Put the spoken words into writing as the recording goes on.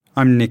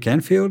I'm Nick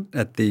Enfield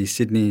at the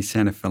Sydney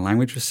Centre for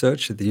Language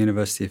Research at the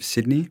University of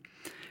Sydney.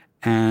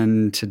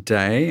 And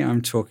today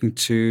I'm talking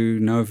to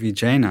Novi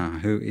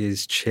Jaina, who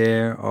is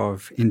Chair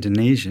of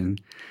Indonesian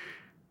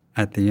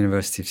at the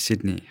University of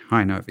Sydney.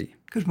 Hi, Novi.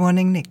 Good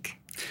morning, Nick.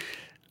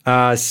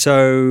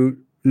 So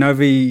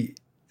Novi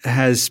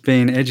has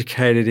been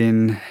educated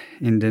in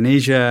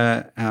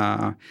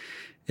Indonesia,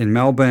 in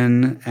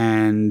Melbourne,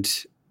 and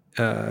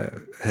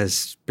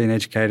has been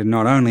educated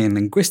not only in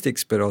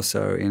linguistics but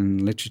also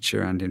in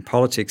literature and in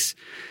politics,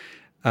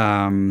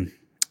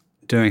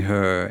 doing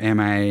her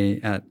MA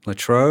at La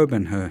Trobe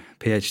and her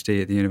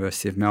PhD at the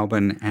University of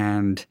Melbourne,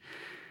 and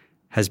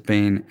has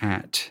been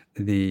at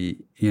the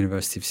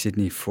University of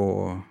Sydney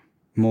for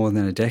more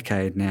than a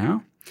decade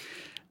now,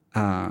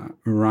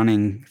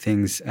 running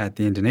things at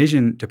the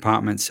Indonesian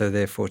department, so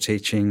therefore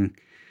teaching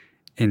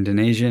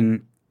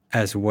Indonesian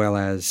as well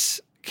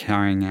as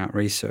carrying out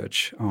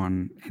research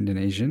on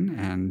Indonesian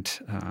and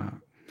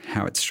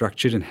how it's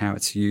structured and how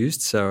it's used.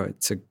 So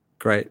it's a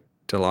great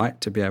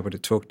delight to be able to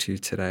talk to you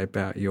today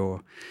about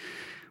your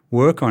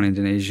work on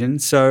Indonesian.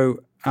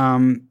 So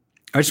I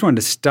just wanted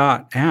to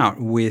start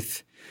out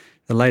with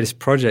the latest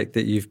project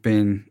that you've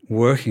been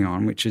working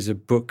on, which is a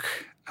book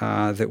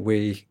that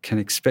we can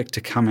expect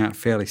to come out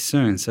fairly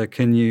soon. So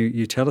can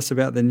you tell us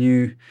about the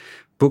new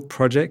book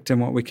project and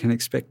what we can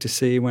expect to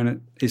see when it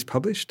is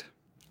published?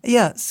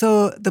 Yeah,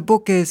 so the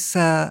book is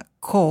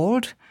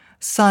called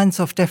Signs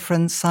of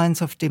Deference,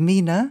 Signs of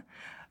Demeanour,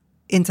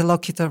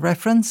 Interlocutor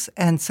Reference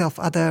and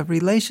Self-Other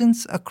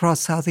Relations Across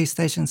Southeast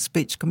Asian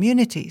Speech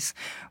Communities,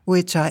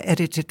 which I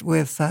edited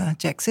with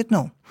Jack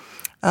Sidnall.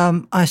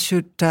 I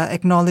should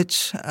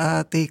acknowledge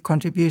the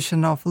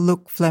contribution of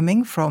Luke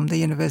Fleming from the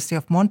University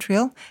of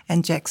Montreal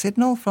and Jack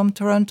Sidnall from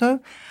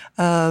Toronto,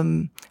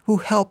 who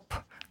helped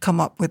come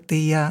up with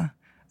the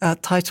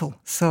title.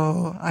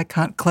 So I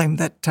can't claim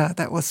that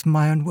that was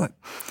my own work.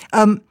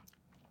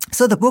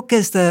 So the book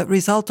is the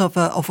result of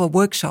a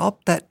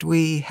workshop that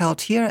we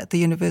held here at the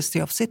University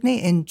of Sydney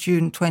in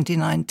June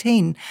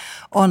 2019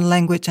 on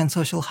language and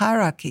social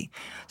hierarchy.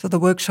 So the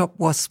workshop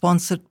was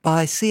sponsored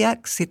by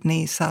SEAC,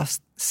 Sydney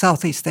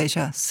Southeast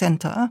Asia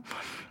Centre,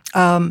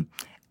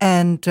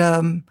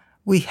 and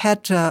we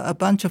had a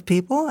bunch of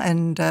people,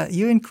 and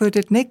you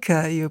included, Nick.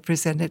 You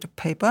presented a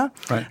paper,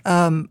 right.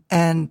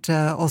 And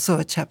also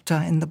a chapter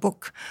in the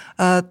book.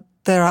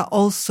 There are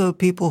also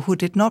people who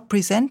did not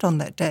present on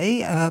that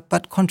day,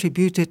 but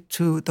contributed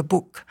to the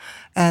book.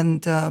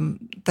 And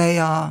they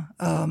are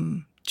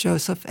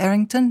Joseph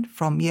Errington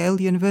from Yale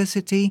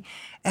University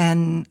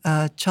and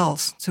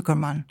Charles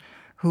Zuckerman,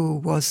 who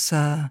was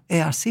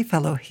ARC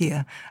Fellow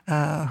here,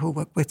 who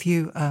worked with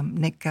you,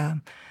 Nick,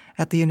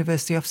 at the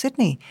University of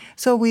Sydney.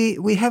 So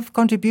we have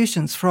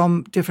contributions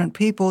from different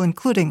people,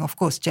 including, of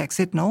course, Jack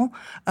Sidnall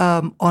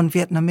on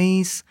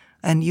Vietnamese,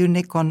 and you,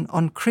 Nick,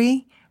 on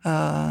Cree,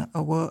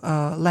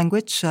 a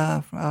language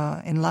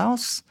in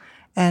Laos,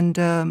 and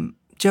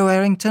Joe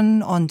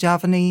Errington on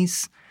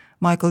Javanese,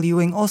 Michael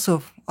Ewing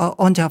also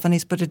on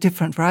Javanese, but a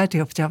different variety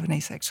of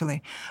Javanese,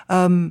 actually.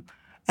 And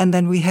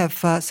then we have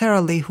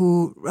Sarah Lee,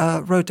 who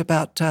wrote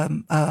about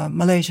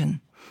Malaysian.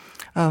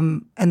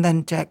 And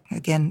then Jack,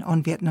 again,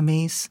 on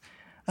Vietnamese.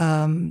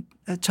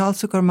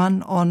 Charles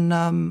Zuckerman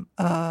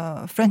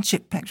on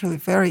friendship, actually,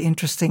 very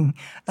interesting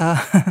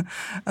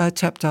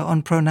chapter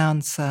on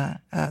pronouns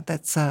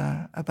that's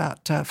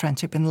about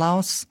friendship in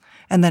Laos.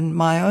 And then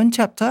my own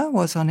chapter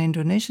was on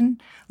Indonesian.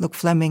 Luke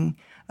Fleming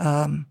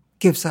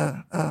gives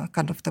a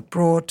kind of the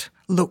broad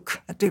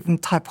look at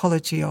different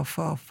typology of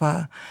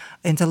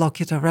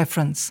interlocutor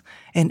reference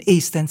in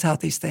East and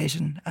Southeast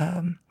Asian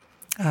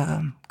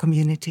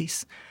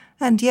communities.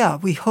 And yeah,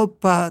 we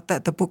hope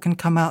that the book can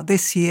come out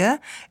this year.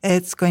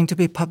 It's going to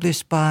be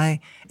published by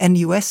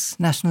NUS,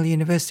 National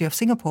University of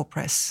Singapore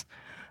Press.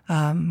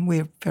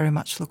 We very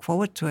much look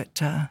forward to it,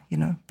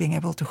 being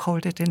able to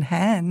hold it in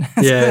hand.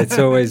 Yeah, it's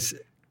always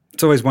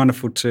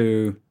wonderful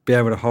to be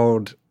able to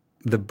hold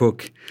the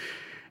book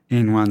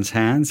in one's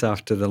hands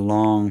after the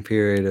long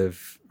period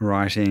of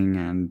writing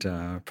and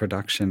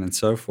production and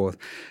so forth.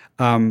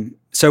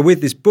 So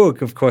with this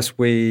book, of course,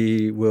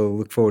 we will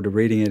look forward to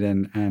reading it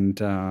and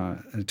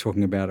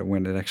talking about it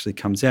when it actually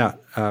comes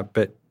out.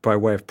 But by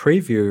way of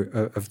preview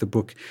of the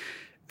book,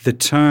 the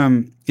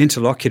term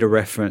interlocutor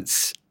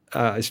reference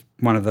is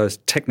one of those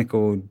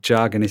technical,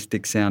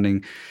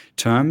 jargonistic-sounding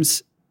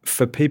terms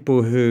for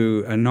people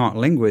who are not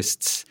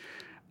linguists,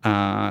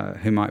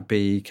 who might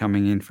be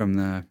coming in from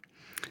the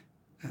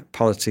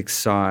politics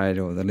side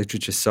or the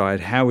literature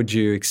side. How would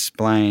you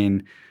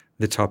explain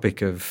the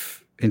topic of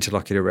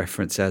interlocutor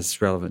reference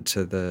as relevant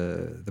to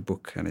the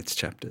book and its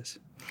chapters?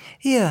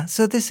 Yeah,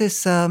 so this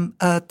is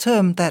a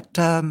term that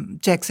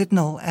Jack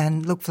Sidnall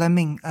and Luke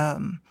Fleming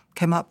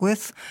came up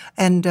with,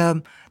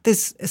 and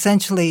this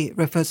essentially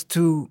refers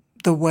to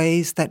the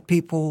ways that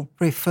people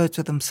refer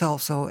to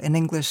themselves. So in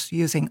English,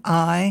 using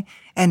I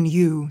and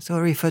you, so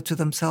refer to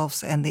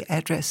themselves and the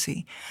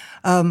addressee.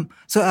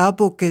 So our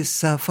book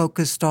is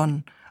focused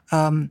on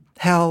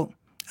how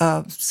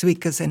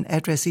speakers and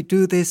addressee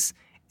do this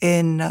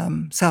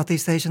in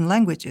Southeast Asian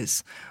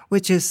languages,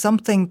 which is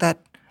something that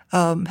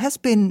has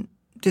been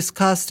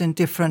discussed in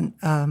different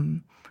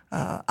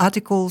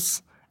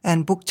articles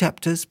and book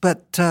chapters,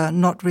 but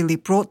not really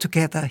brought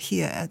together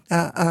here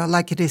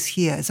like it is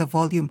here as a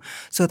volume,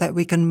 so that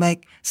we can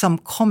make some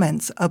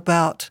comments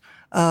about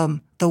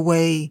the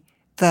way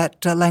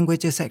that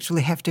languages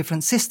actually have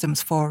different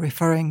systems for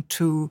referring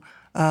to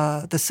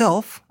the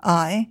self,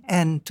 I,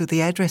 and to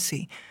the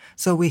addressee.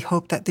 So we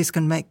hope that this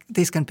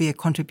can be a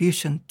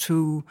contribution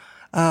to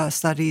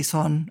studies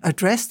on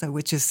address,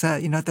 which is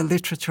the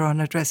literature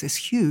on address is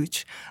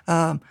huge,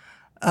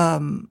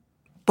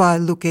 by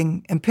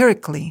looking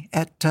empirically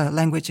at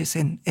languages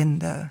in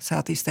the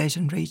Southeast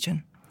Asian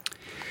region.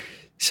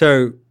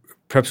 So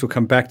perhaps we'll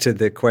come back to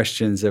the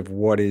questions of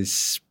what is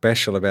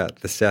special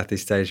about the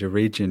Southeast Asia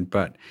region,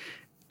 but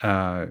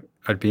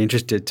I'd be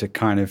interested to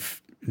kind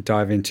of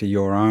dive into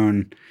your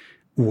own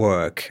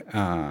work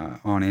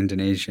on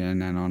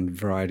Indonesian and on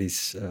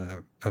varieties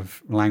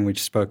of language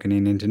spoken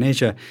in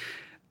Indonesia.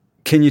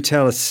 Can you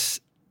tell us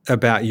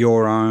about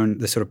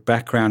the sort of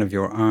background of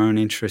your own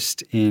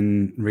interest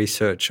in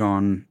research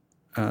on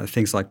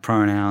things like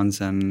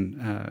pronouns and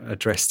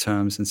address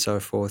terms and so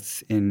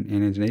forth in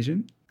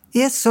Indonesian?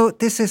 Yes, so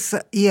this is,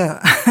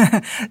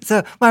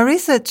 So my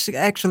research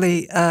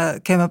actually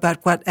came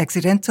about quite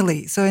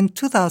accidentally. So in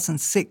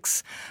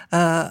 2006,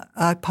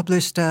 I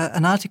published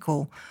an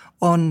article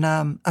on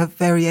a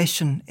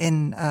variation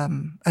in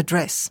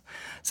address.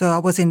 So I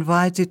was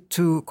invited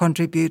to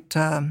contribute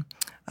an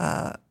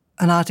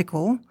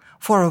article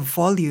for a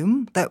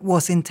volume that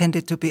was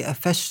intended to be a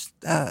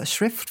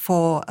Festschrift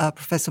for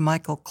Professor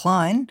Michael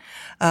Klein.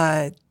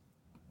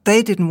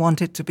 They didn't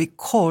want it to be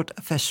called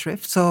a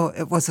Festschrift, so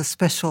it was a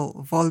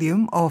special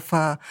volume of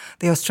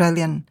the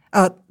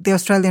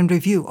Australian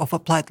Review of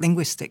Applied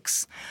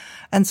Linguistics.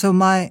 And so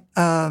my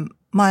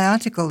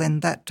article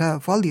in that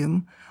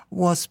volume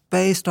was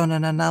based on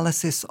an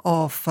analysis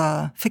of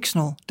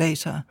fictional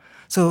data.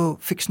 So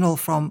fictional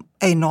from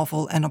a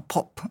novel and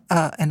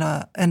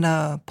and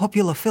a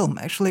popular film.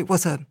 Actually, it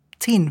was a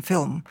teen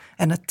film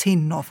and a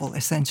teen novel,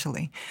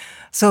 essentially.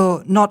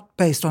 So not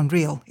based on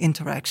real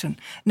interaction.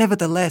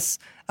 Nevertheless,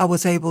 I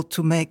was able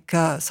to make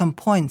some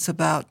points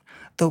about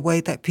the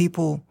way that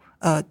people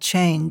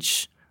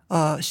change,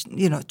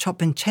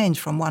 chop and change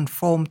from one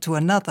form to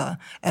another,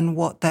 and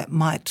what that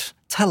might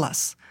tell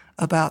us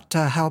about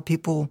how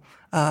people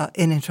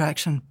in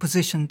interaction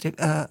position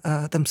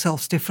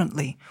themselves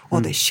differently,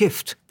 or they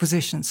shift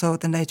position. So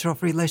the nature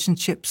of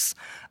relationships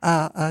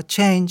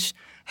change,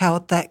 how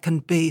that can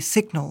be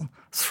signaled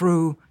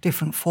through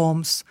different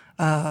forms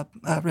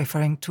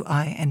referring to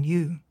I and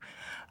you.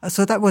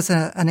 So that was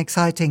an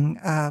exciting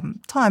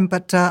time,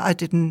 but I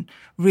didn't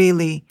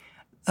really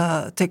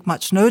take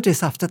much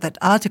notice after that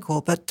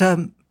article. But,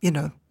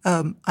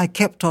 I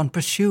kept on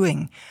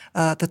pursuing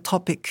the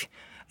topic.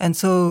 And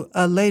so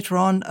later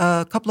on,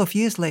 a couple of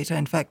years later,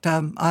 in fact,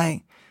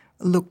 I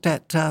looked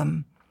at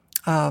a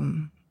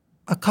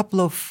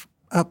couple of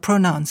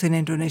pronouns in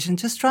Indonesian,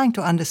 just trying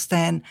to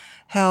understand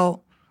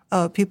how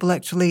people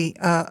actually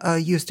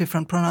use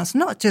different pronouns,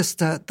 not just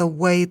the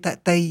way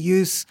that they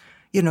use,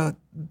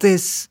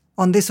 this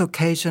on this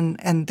occasion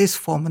and this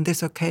form on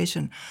this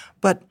occasion,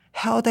 but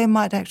how they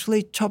might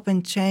actually chop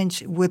and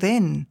change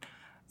within,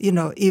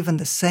 even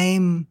the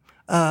same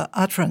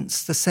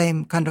utterance, the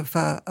same kind of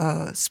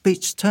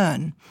speech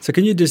turn. So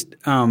can you just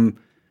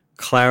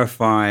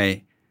clarify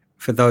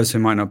for those who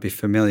might not be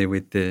familiar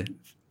with the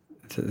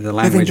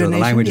language or the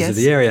languages of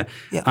the area,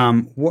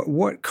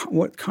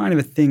 what kind of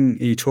a thing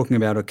are you talking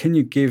about, or can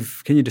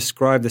you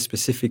describe the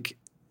specific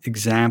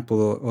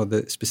example or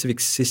the specific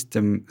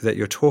system that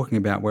you're talking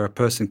about where a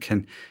person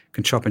can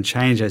chop and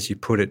change, as you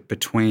put it,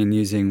 between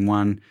using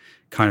one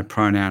kind of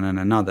pronoun and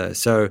another?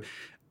 So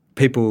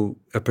people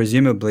are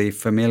presumably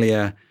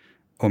familiar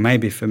or may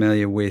be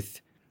familiar with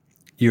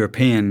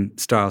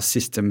European-style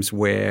systems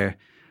where,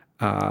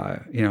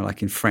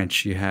 like in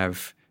French, you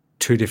have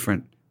two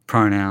different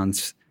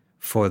pronouns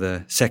for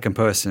the second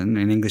person.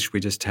 In English, we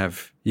just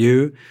have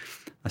you,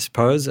 I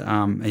suppose,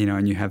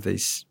 and you have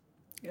these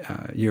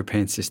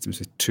European systems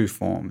with two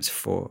forms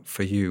for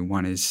you.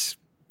 One is,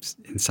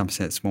 in some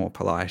sense, more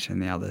polite,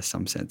 and the other, in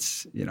some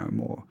sense,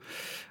 more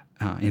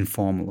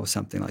informal or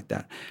something like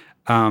that.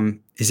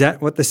 Is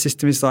that what the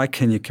system is like?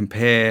 Can you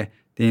compare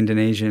the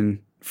Indonesian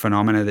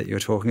phenomena that you're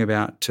talking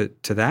about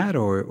to that,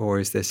 or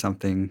is there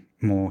something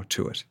more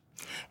to it?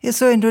 Yeah,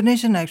 so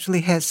Indonesian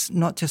actually has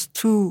not just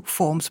two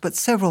forms, but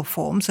several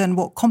forms. And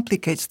what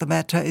complicates the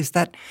matter is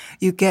that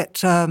you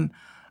get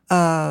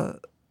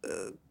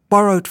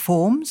borrowed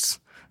forms.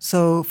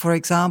 So, for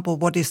example,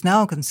 what is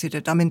now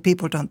considered,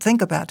 people don't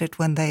think about it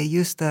when they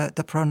use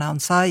the pronoun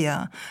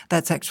saya.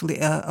 That's actually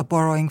a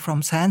borrowing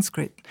from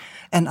Sanskrit.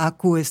 And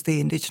aku is the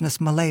indigenous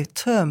Malay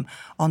term.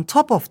 On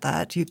top of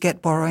that, you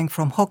get borrowing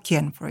from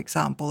Hokkien, for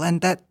example.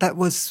 And that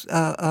was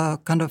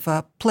kind of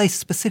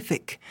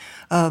place-specific.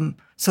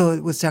 So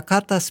it was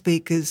Jakarta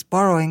speakers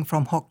borrowing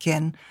from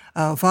Hokkien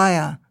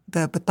via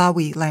the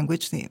Betawi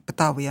language. The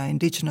Betawi are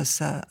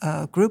indigenous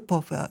group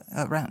of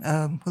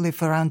who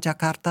live around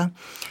Jakarta.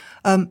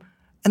 And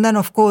then,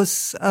 of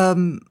course,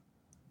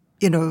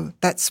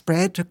 that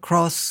spread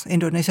across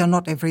Indonesia.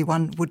 Not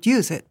everyone would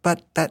use it,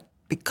 but that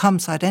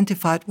becomes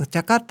identified with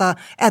Jakarta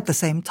at the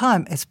same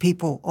time as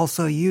people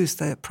also use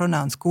the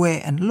pronouns gue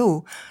and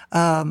lu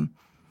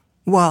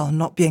while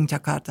not being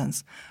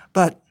Jakartans.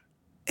 But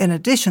in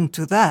addition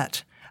to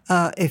that,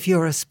 if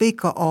you're a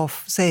speaker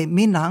of, say,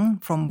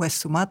 Minang from West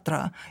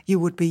Sumatra, you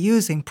would be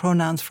using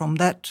pronouns from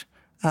that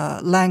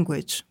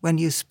language when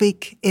you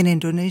speak in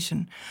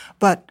Indonesian.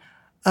 But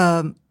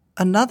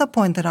another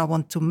point that I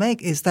want to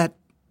make is that,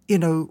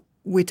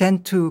 we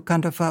tend to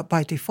kind of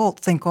by default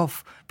think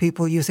of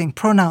people using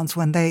pronouns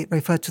when they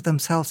refer to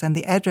themselves and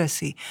the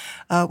addressee,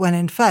 when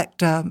in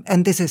fact,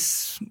 and this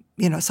is,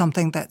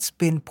 something that's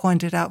been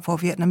pointed out for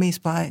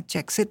Vietnamese by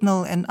Jack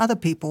Sidnall, and other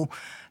people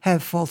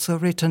have also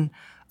written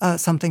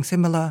something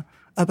similar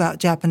about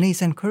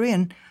Japanese and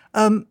Korean.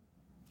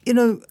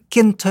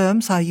 Kin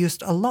terms are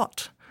used a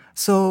lot.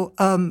 So,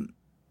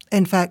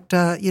 in fact,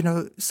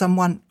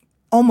 someone,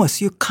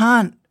 almost you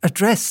can't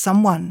address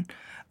someone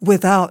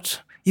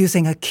without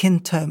using a kin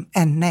term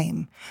and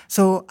name.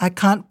 So I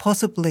can't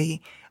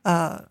possibly,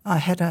 I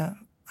had a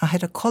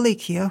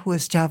colleague here who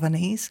is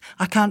Javanese.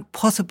 I can't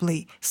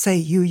possibly say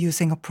you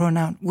using a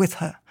pronoun with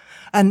her.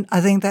 And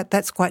I think that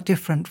that's quite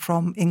different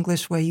from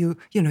English, where you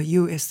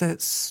is the,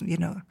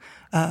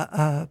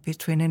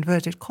 between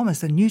inverted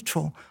commas, the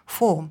neutral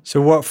form.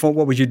 So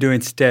what would you do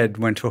instead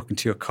when talking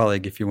to your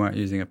colleague if you weren't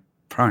using a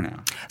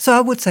pronoun? So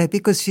I would say,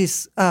 because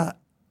she's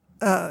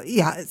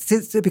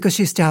because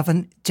she's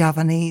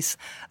Javanese,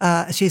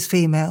 she's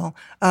female.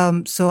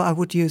 So I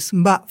would use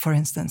Mbak, for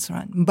instance,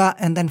 right? Mbak,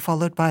 and then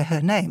followed by her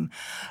name.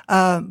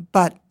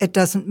 But it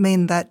doesn't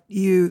mean that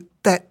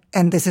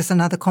and this is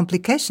another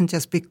complication,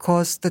 just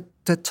because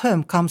the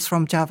term comes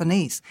from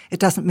Javanese. It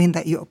doesn't mean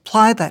that you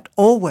apply that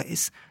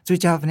always to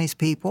Javanese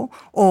people,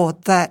 or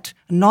that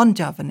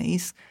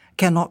non-Javanese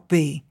cannot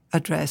be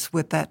addressed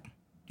with that,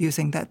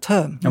 using that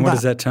term. And what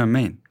does that term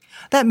mean?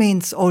 That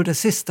means older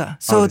sister.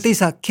 So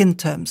these are kin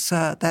terms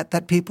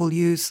that people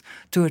use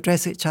to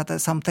address each other,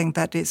 something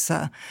that is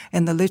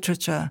in the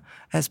literature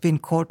has been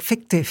called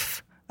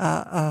fictive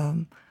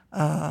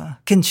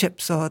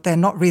kinship. So they're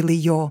not really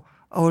your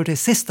older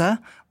sister,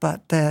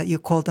 but you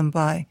call them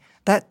by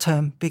that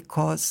term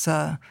because,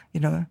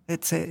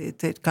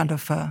 it kind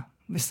of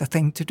is the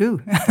thing to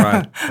do.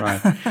 Right.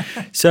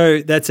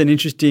 So that's an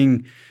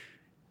interesting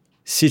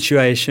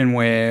situation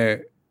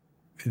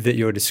that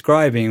you're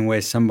describing,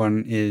 where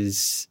someone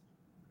is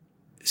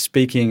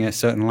speaking a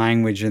certain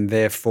language and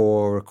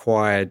therefore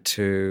required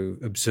to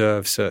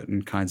observe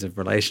certain kinds of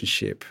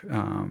relationship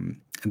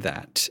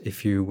that,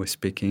 if you were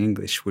speaking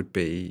English, would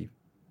be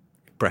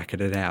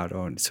bracketed out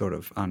or sort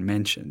of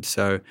unmentioned.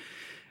 So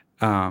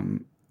I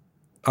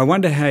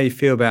wonder how you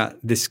feel about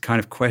this kind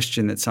of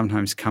question that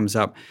sometimes comes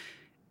up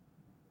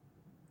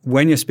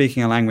when you're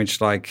speaking a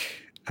language like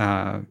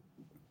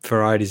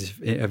varieties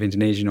of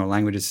Indonesian or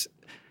languages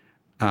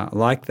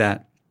like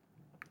that,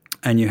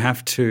 and you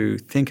have to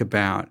think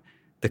about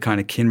the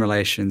kind of kin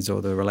relations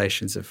or the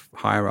relations of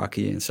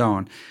hierarchy and so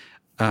on.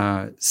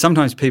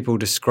 Sometimes people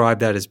describe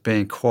that as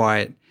being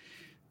quite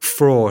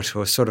fraught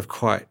or sort of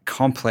quite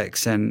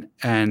complex, and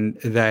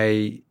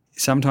they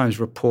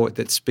sometimes report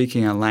that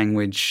speaking a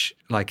language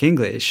like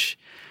English,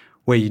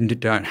 where you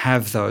don't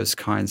have those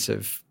kinds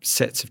of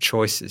sets of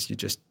choices, you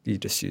just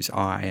use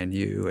I and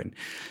you and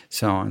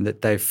so on,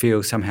 that they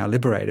feel somehow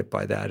liberated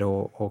by that,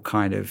 or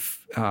kind of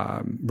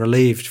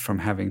relieved from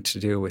having to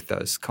deal with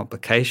those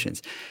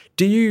complications.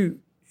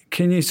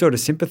 Can you sort of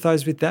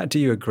sympathise with that? Do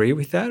you agree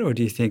with that, or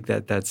do you think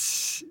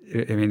that's,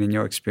 in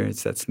your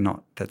experience, that's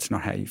not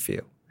how you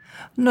feel?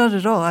 Not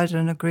at all. I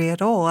don't agree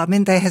at all. I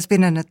mean, there has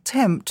been an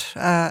attempt,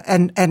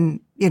 and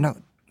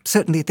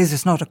certainly this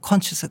is not a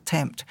conscious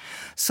attempt.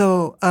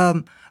 So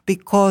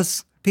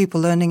because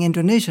people learning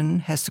Indonesian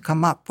has to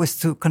come up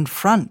with to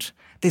confront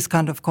this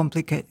kind of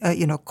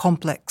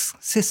complex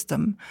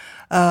system.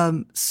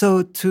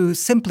 So to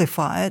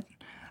simplify it,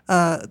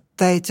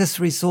 they just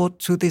resort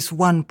to this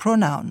one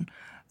pronoun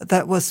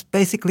that was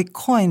basically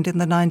coined in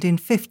the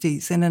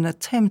 1950s in an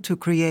attempt to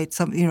create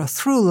some,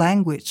 through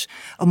language,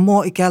 a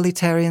more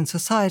egalitarian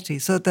society.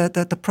 So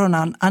the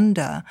pronoun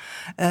anda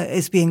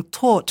is being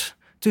taught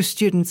to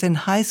students in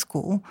high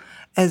school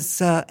as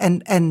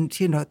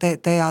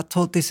they are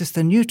told this is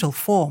the neutral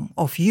form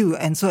of you.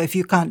 And so if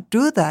you can't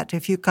do that,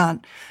 if you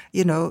can't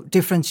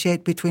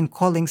differentiate between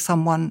calling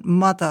someone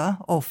mother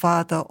or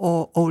father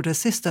or older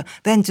sister,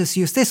 then just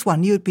use this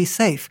one, you'd be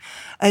safe.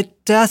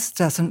 It just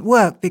doesn't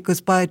work,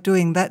 because by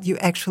doing that you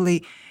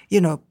actually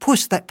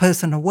push that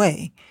person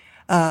away.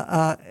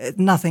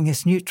 Nothing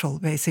is neutral,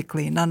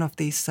 basically. None of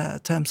these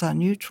terms are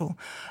neutral.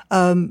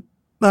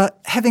 But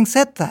having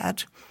said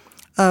that,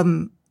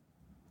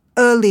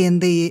 early in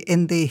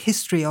the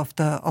history of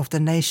the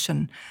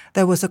nation,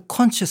 there was a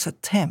conscious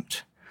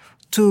attempt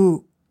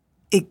to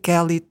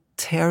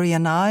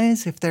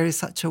communitarianize, if there is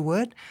such a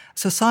word,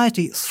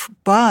 society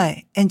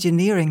by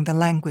engineering the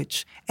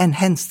language, and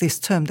hence this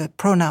term, the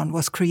pronoun,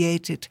 was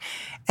created.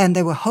 And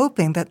they were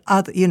hoping that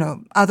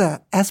other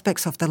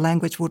aspects of the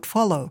language would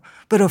follow.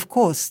 But of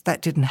course,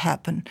 that didn't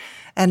happen.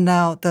 And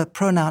now the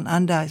pronoun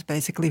anda is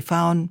basically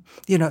found,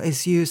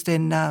 is used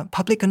in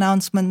public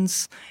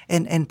announcements,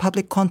 in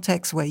public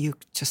contexts where you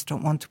just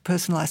don't want to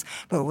personalize.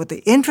 But what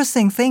the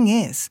interesting thing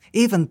is,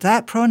 even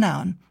that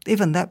pronoun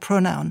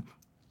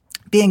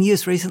being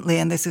used recently,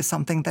 and this is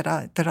something that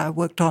I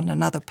worked on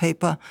another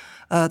paper,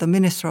 the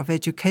Minister of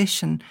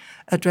Education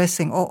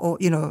addressing or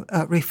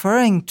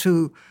referring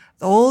to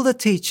all the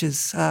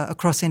teachers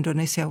across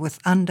Indonesia with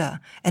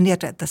anda, and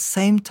yet at the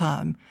same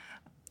time,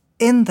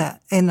 in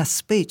a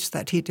speech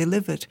that he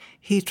delivered,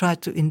 he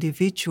tried to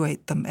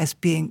individuate them as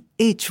being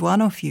each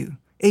one of you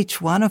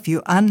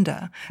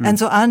anda. And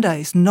so anda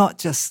is not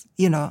just,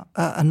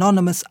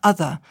 anonymous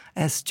other,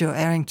 as Joe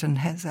Arrington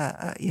has,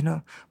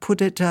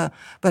 put it,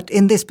 but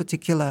in this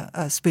particular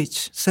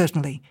speech,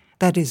 certainly,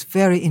 that is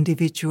very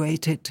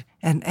individuated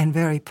and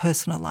very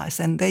personalized.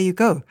 And there you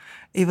go.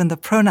 Even the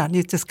pronoun,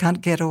 you just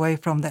can't get away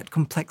from that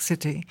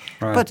complexity.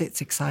 Right. But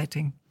it's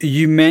exciting.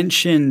 You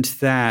mentioned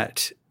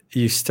that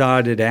you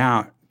started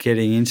out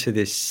getting into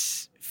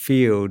this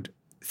field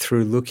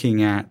through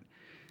looking at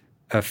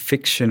a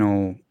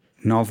fictional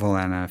novel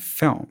and a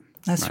film.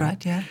 That's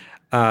right, yeah.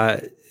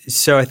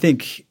 So I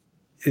think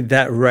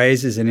that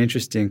raises an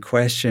interesting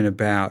question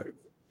about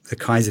the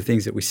kinds of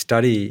things that we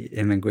study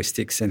in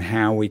linguistics and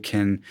how we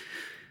can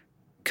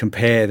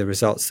compare the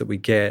results that we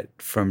get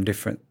from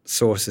different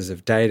sources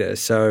of data.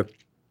 So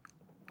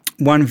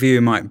one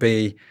view might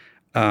be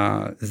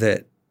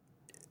that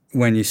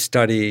when you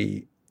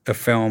study a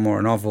film or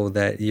a novel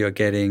that you're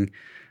getting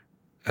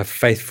a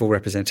faithful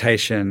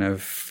representation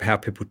of how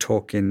people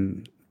talk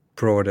in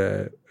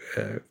broader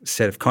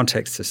set of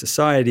contexts of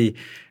society,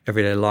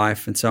 everyday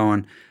life, and so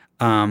on.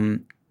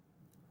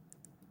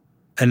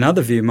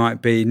 Another view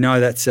might be, no,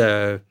 that's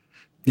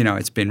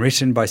it's been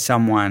written by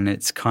someone.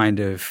 It's kind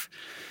of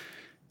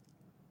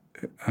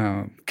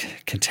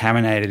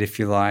contaminated, if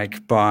you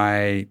like,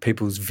 by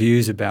people's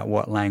views about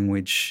what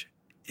language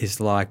is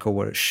like or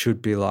what it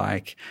should be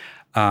like.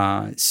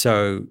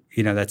 So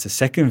that's a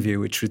second view,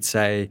 which would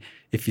say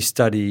if you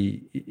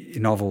study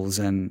novels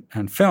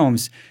and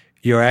films,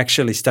 you're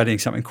actually studying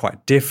something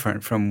quite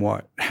different from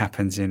what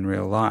happens in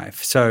real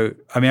life. So,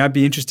 I'd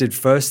be interested,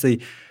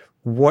 firstly,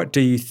 what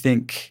do you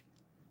think,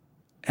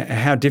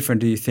 how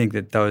different do you think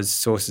that those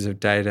sources of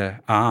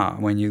data are?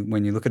 When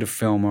you look at a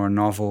film or a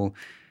novel,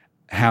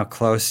 how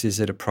close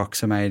is it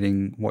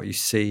approximating what you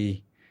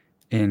see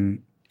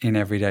in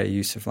everyday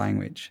use of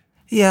language?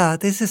 Yeah,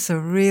 this is a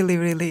really,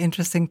 really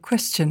interesting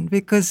question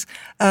because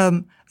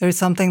there is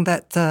something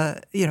that,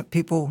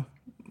 people,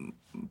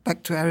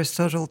 back to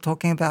Aristotle,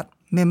 talking about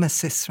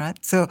mimesis, right?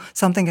 So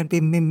something can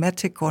be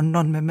mimetic or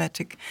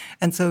non-mimetic.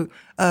 And so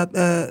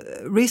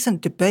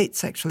recent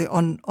debates actually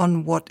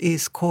on what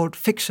is called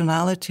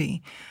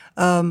fictionality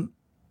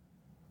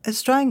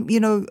is trying,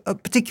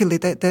 particularly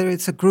there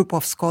is a group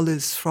of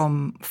scholars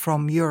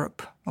from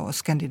Europe or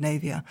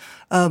Scandinavia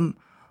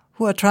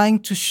who are trying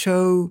to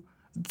show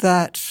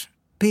that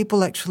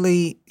people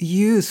actually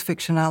use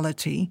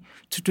fictionality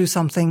to do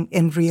something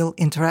in real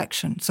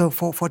interaction, so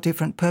for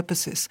different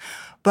purposes.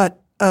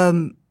 But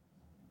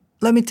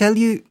let me tell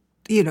you,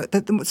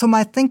 so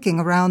my thinking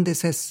around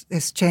this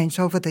has changed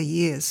over the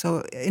years.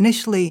 So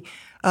initially,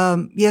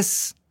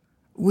 yes,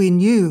 we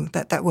knew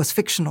that was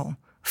fictional,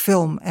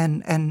 film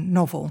and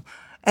novel.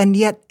 And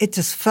yet it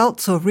just felt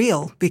so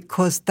real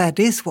because that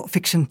is what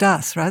fiction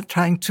does, right?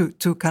 Trying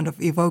to kind of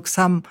evoke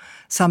some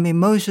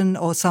emotion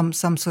or some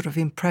sort of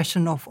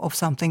impression of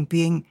something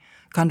being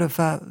kind of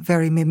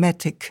very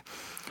mimetic.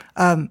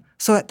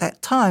 So at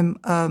that time,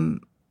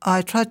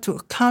 I tried to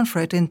account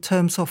for it in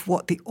terms of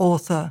what the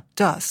author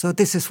does. So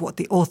this is what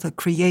the author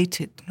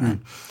created. Right?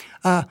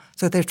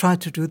 So they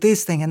tried to do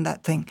this thing and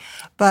that thing.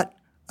 But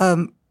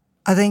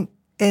I think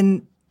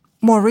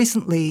more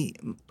recently,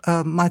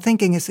 my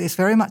thinking is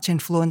very much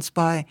influenced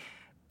by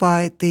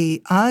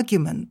the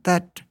argument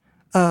that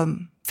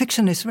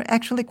fiction is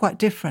actually quite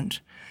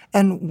different.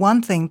 And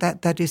one thing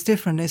that is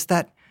different is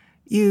that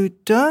you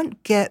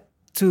don't get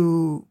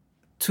to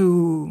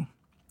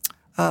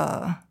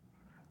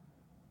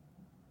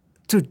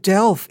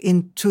delve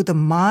into the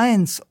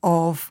minds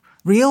of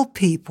real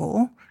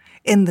people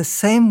in the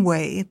same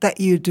way that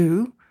you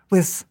do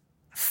with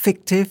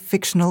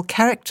fictional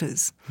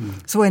characters.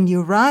 So when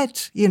you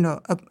write,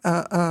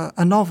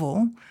 a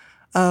novel,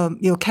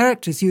 your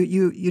characters,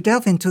 you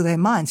delve into their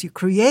minds, you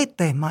create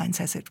their minds,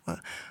 as it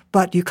were,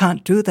 but you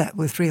can't do that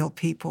with real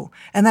people.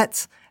 And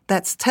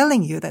that's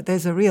telling you that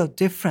there's a real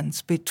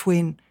difference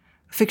between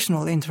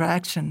fictional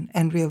interaction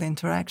and real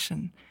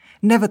interaction.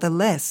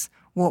 Nevertheless,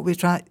 what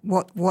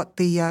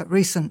the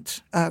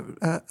recent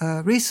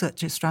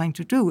research is trying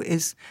to do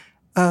is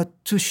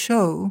to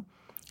show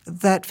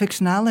that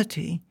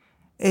fictionality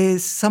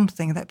is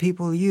something that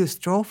people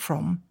draw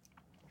from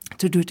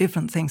to do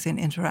different things in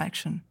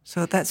interaction.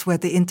 So that's where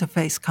the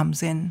interface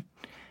comes in.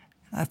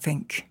 I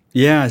think.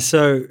 Yeah,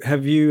 so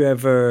have you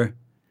ever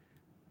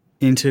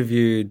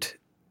interviewed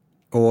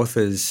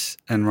authors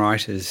and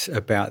writers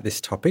about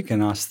this topic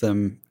and asked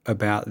them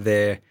about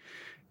their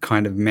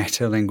kind of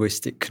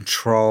meta-linguistic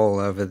control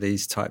over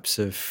these types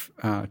of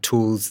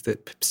tools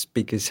that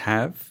speakers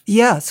have?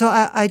 Yeah, so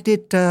I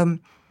did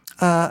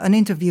an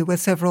interview with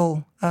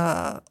several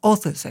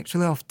authors,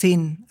 actually, of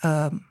teen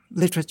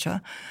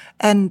literature.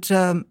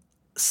 And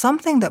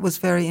something that was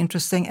very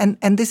interesting,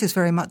 and this is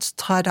very much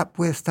tied up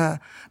with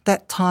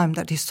that time,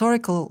 that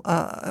historical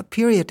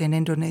period in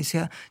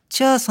Indonesia,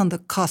 just on the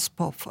cusp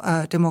of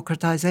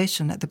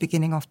democratization at the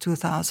beginning of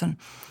 2000.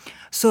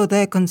 So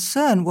their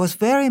concern was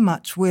very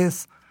much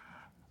with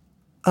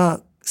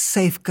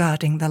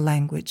safeguarding the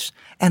language.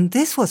 And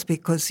this was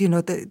because,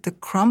 the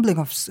crumbling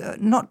of,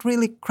 not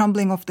really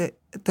crumbling of the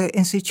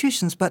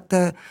institutions, but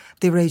the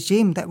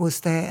regime that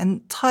was there.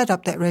 And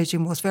that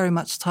regime was very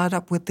much tied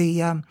up with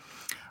the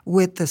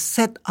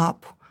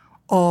setup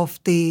of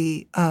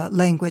the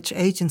language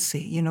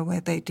agency,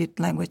 where they did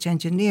language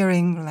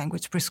engineering,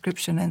 language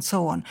prescription, and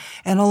so on.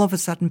 And all of a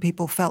sudden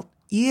people felt,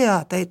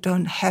 they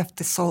don't have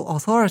the sole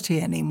authority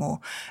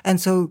anymore.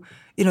 And so,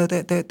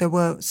 there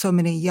were so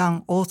many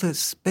young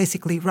authors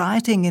basically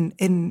writing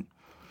in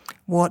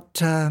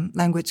what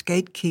language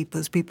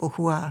gatekeepers, people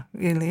who are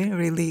really,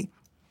 really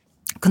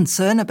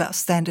concerned about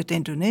standard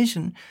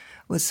Indonesian,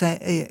 would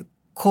say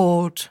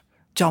called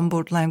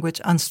jumbled language,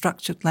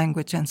 unstructured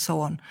language, and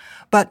so on.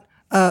 But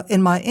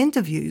in my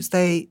interviews,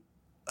 they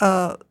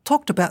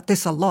talked about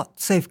this a lot,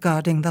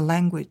 safeguarding the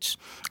language,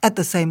 at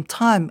the same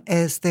time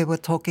as they were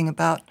talking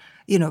about,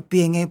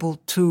 being able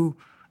to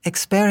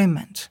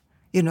experiment,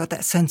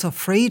 that sense of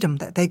freedom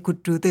that they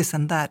could do this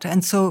and that.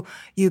 And so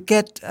you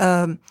get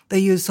the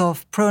use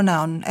of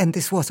pronoun, and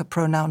this was a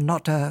pronoun,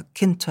 not a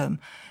kin term.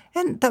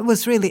 And that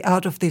was really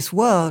out of this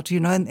world,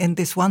 in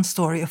this one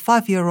story, a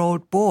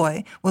 5-year-old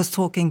boy was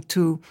talking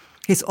to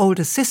his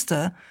older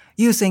sister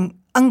using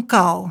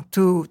engkau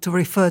to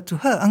refer to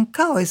her.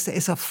 Engkau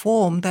is a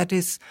form that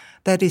is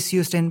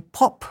used in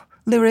pop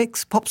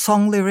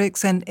song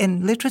lyrics, and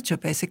in literature,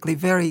 basically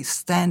very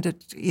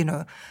standard,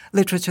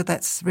 literature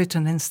that's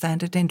written in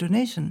standard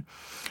Indonesian.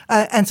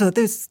 And so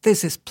this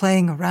is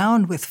playing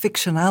around with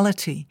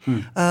fictionality.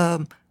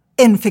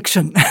 In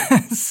fiction.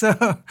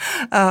 So,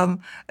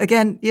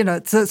 again,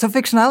 so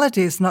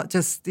fictionality is not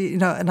just,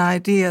 an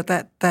idea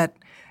that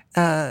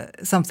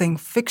something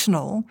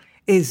fictional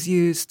is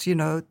used,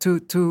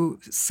 to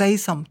say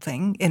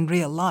something in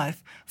real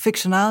life.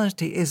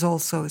 Fictionality is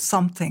also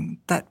something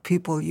that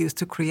people use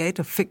to create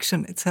a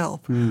fiction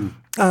itself.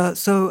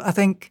 So I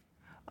think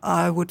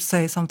I would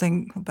say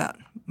something about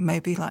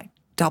maybe like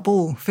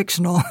double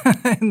fictional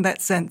in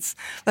that sense.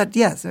 But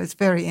yes, it's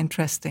very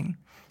interesting.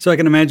 So I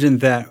can imagine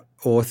that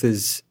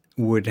authors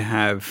would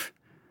have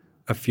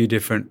a few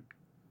different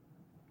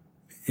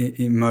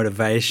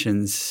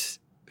motivations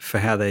for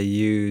how they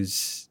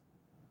use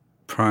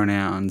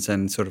pronouns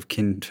and sort of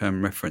kin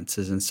term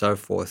references and so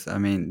forth. I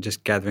mean,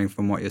 just gathering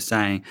from what you're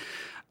saying,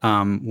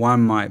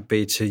 one might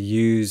be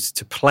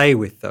to play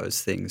with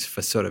those things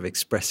for sort of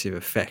expressive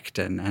effect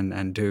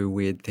and do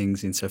weird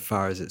things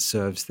insofar as it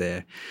serves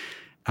their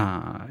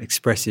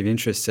expressive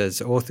interests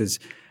as authors.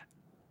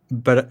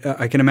 But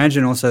I can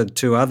imagine also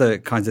two other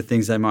kinds of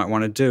things they might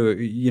want to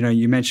do.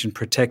 You mentioned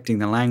protecting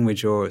the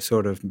language or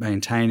sort of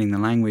maintaining the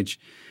language.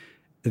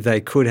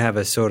 They could have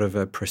a sort of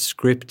a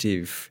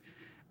prescriptive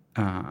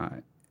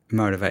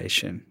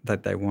motivation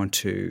that they want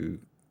to,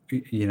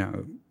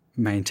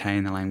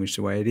 maintain the language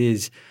the way it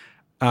is.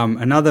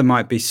 Another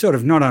might be sort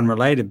of not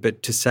unrelated,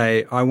 but to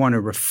say, I want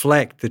to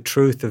reflect the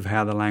truth of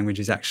how the language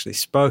is actually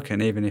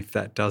spoken, even if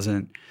that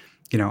doesn't,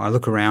 I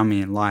look around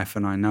me in life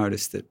and I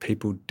notice that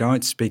people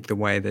don't speak the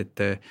way that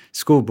the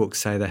school books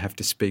say they have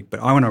to speak,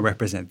 but I want to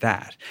represent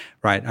that,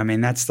 right? I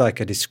mean, that's like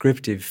a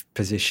descriptive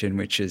position,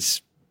 which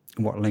is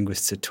what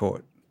linguists are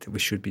taught that we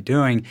should be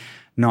doing,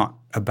 not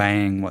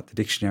obeying what the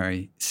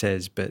dictionary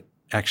says, but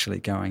actually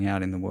going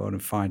out in the world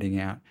and finding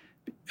out,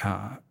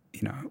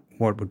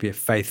 what would be a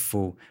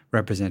faithful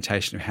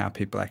representation of how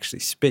people actually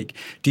speak.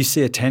 Do you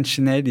see a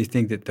tension there? Do you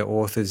think that the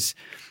authors,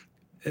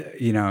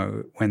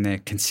 when they're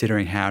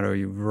considering how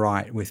to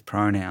write with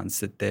pronouns,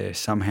 that they're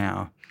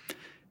somehow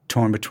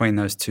torn between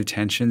those two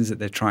tensions, that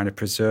they're trying to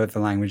preserve the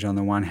language on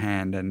the one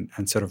hand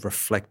and sort of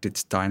reflect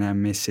its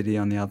dynamicity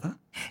on the other?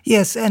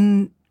 Yes,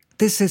 and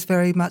this is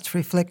very much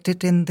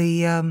reflected in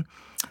the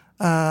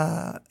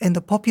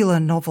popular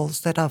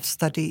novels that I've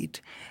studied.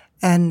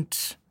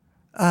 And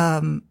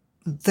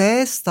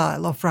their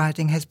style of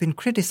writing has been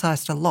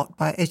criticized a lot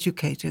by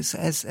educators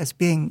as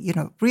being,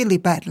 really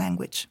bad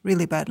language,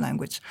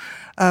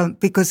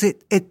 because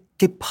it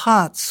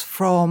departs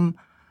from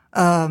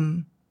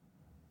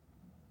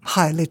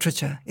high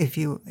literature, if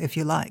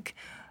you like.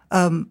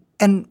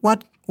 And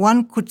what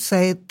one could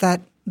say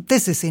that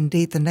this is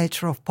indeed the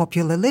nature of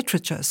popular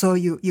literature. So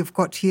you've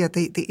got here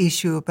the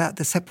issue about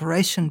the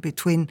separation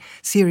between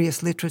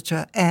serious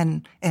literature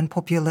and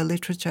popular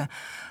literature.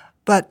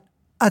 But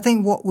I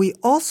think what we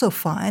also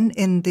find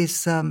in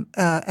this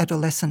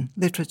adolescent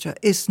literature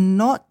is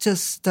not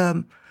just,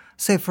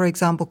 say, for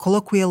example,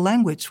 colloquial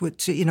language,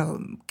 which,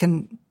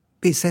 can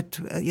be said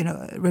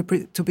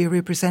to, to be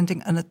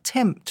representing an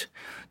attempt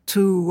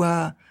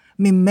to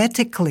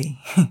mimetically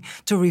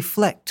to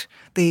reflect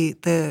the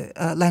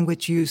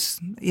language use,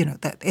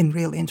 that in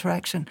real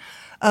interaction.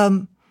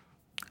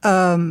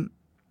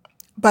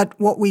 But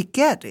what we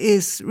get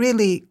is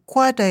really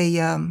quite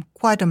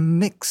a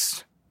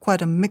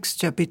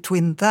mixture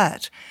between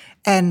that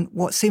and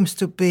what seems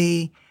to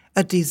be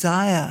a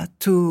desire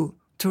to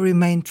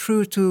remain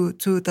true to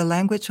the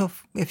language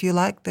of, if you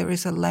like, there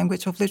is a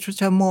language of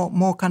literature,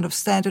 more kind of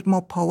standard,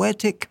 more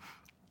poetic.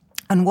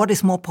 And what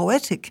is more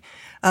poetic,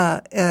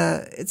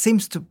 it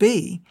seems to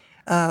be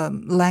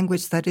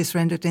language that is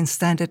rendered in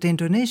standard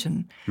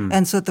Indonesian.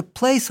 And so the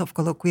place of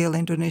colloquial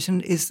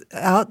Indonesian is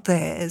out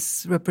there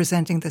as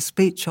representing the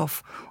speech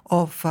of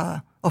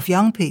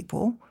young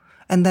people.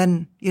 And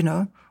then,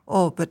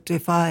 but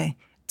if I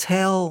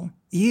tell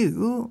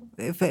you,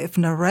 if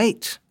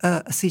narrate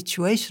a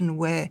situation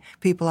where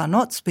people are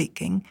not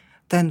speaking,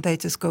 then they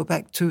just go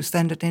back to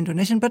standard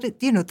Indonesian. But,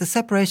 the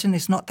separation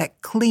is not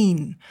that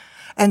clean.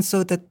 And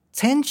so the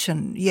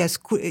tension, yes,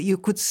 you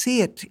could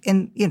see it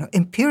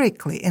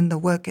empirically in the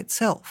work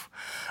itself.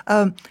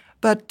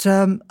 But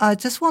I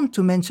just want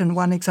to mention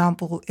one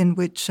example in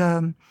which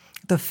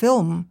the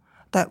film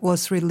that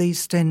was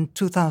released in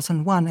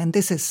 2001, and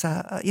this is,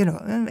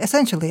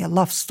 essentially a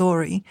love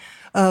story,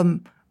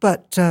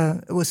 but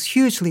it was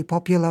hugely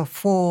popular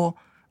for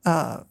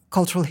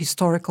cultural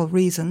historical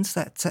reasons.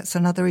 That's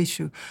another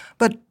issue.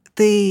 But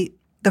the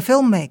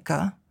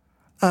filmmaker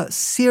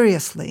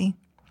seriously,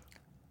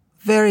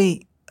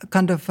 very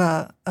kind of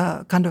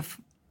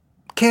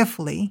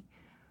carefully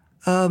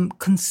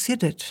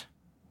considered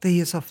the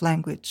use of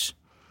language.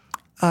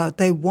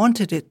 They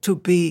wanted it to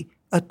be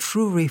a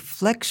true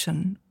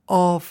reflection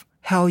of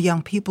how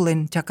young people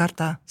in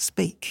Jakarta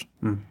speak.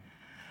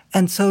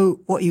 And so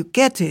what you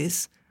get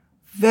is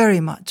very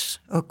much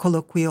a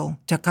colloquial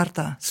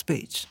Jakarta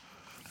speech.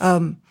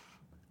 And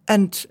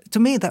to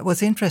me that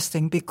was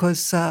interesting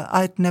because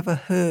I'd never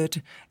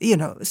heard,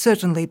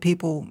 certainly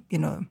people,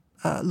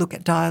 look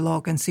at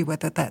dialogue and see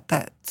whether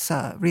that's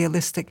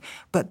realistic.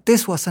 But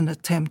this was an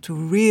attempt to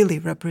really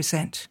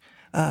represent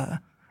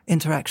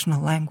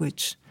interactional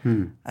language.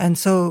 And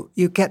so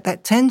you get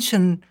that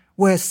tension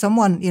where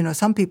someone,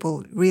 some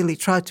people really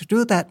tried to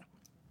do that.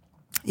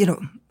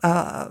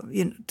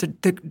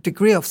 The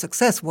degree of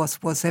success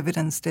was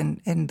evidenced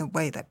in the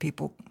way that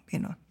people,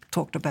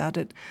 talked about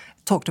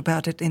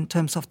it in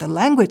terms of the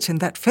language in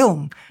that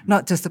film,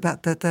 not just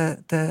about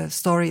the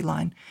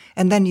storyline.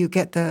 And then you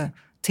get the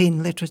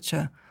teen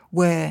literature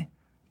where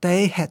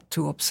they had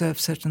to observe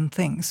certain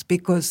things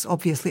because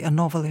obviously a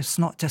novel is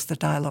not just a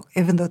dialogue,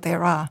 even though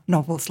there are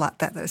novels like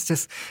that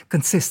just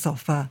consist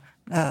of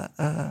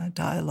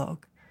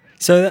dialogue.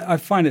 So I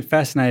find it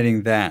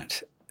fascinating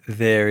that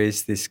there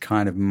is this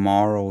kind of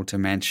moral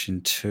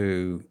dimension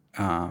to,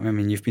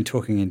 you've been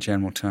talking in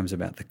general terms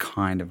about the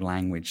kind of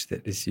language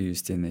that is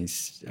used in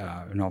these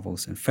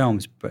novels and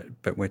films,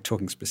 but we're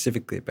talking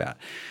specifically about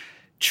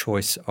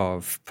choice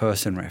of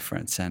person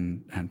reference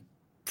and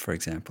for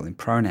example, in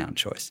pronoun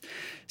choice.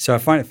 So I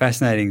find it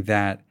fascinating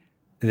that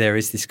there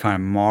is this kind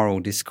of moral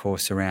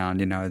discourse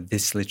around,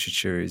 this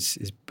literature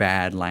is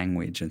bad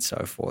language and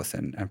so forth,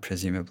 and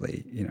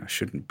presumably,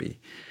 shouldn't be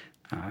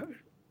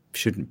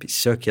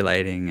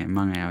circulating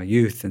among our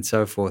youth and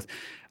so forth.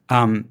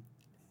 So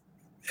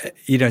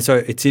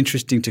it's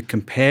interesting to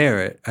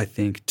compare it, I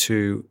think,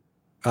 to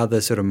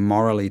other sort of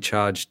morally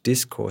charged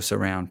discourse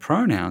around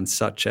pronouns,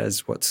 such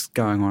as what's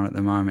going on at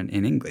the moment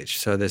in English.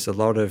 So there's a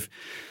lot of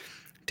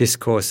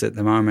discourse at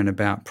the moment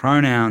about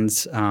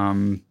pronouns.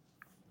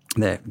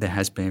 There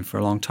has been for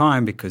a long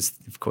time because,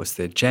 of course,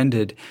 they're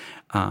gendered,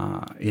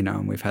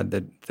 and we've had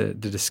the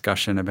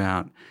discussion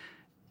about,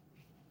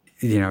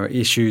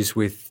 issues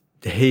with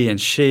he and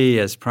she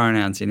as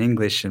pronouns in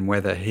English and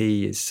whether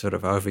he is sort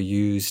of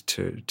overused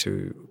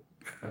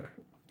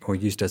or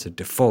used as a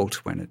default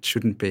when it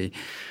shouldn't be.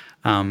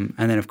 And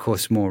then, of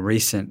course, more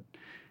recent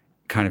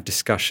kind of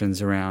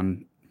discussions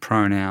around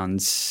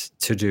pronouns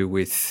to do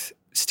with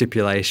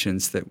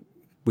stipulations that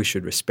we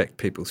should respect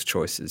people's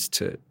choices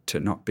to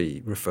not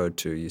be referred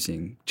to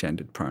using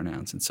gendered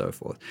pronouns and so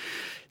forth.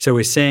 So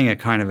we're seeing a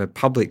kind of a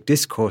public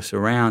discourse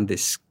around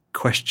this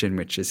question,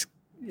 which is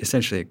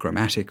essentially a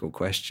grammatical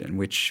question,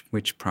 which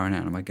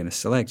pronoun am I going to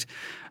select?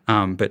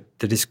 But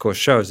the discourse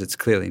shows it's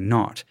clearly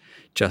not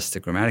just a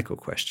grammatical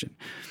question.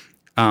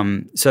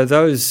 So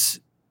those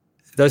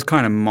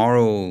kind of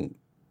moral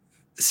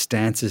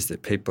stances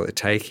that people are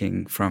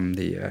taking from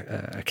the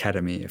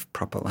Academy of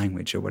Proper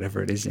Language or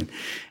whatever it is in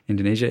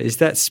Indonesia, is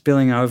that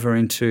spilling over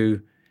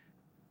into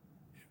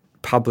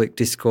public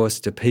discourse?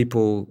 Do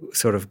people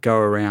sort of go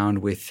around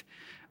with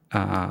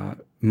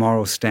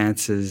moral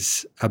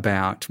stances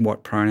about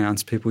what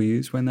pronouns people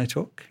use when they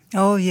talk?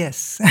 Oh,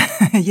 yes.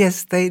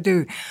 Yes, they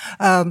do.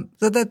 So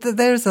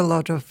there's a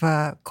lot of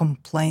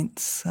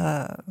complaints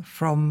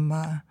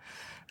from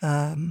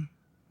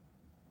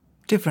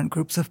different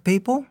groups of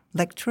people,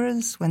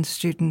 lecturers, when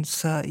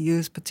students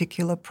use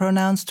particular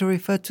pronouns to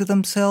refer to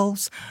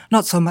themselves,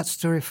 not so much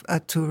to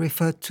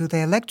refer to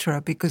their lecturer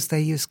because they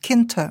use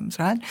kin terms,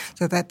 right?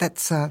 So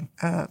that's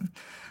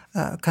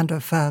kind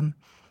of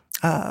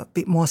a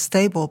bit more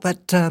stable.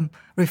 But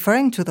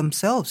referring to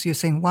themselves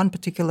using one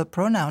particular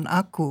pronoun,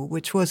 aku,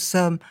 which was,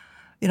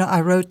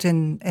 I wrote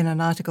in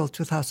an article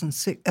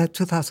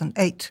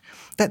 2008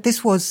 that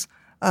this was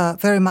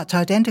very much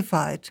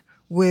identified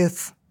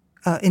with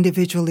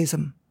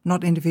individualism,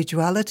 not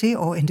individuality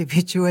or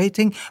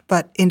individuating,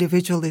 but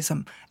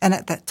individualism. And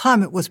at that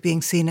time, it was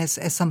being seen as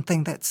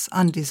something that's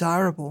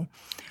undesirable.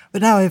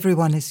 But now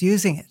everyone is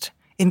using it,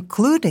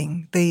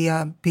 including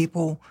the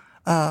people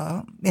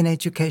in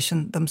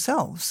education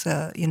themselves,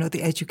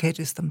 the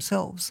educators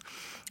themselves.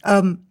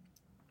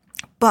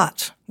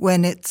 But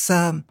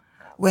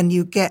when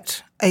you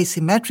get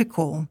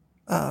asymmetrical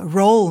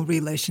role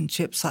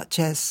relationships, such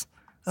as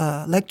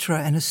a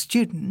lecturer and a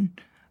student,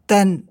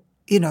 then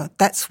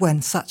that's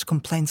when such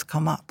complaints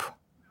come up.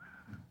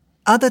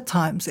 Other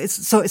times,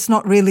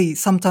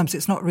 sometimes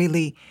it's not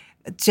really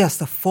just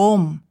the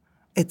form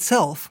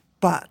itself,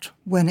 but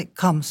when it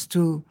comes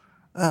to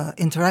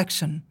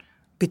interaction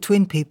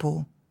between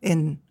people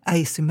in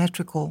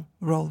asymmetrical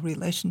role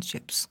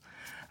relationships.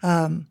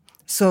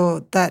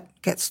 So that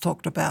gets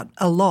talked about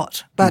a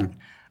lot. But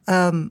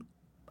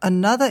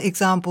another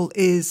example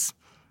is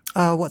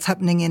what's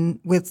happening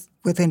with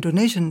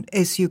Indonesian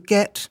is you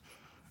get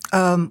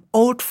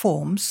old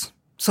forms,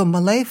 so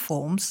Malay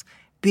forms,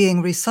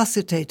 being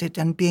resuscitated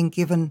and being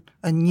given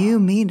a new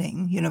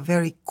meaning,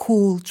 very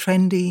cool,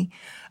 trendy.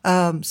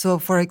 So,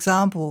 for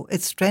example,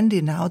 it's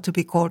trendy now to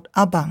be called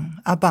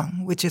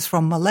abang, which is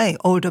from Malay,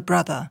 older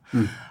brother.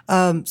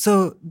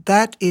 So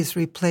that is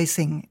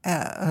replacing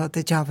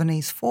the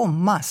Javanese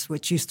form, mas,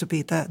 which used to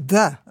be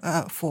the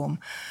form.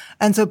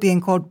 And so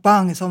being called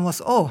bang is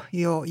almost,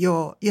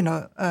 you're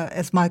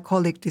as my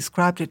colleague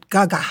described it,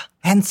 gagah,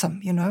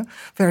 handsome,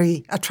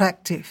 very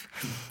attractive.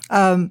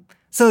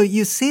 So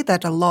you see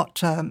that a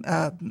lot.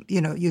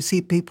 You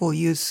see people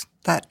use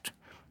that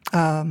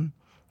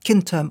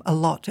kin term a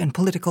lot in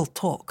political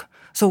talk.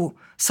 So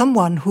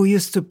someone who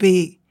used to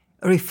be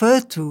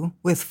referred to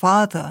with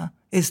father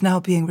is now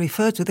being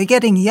referred to. They're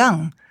getting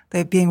young.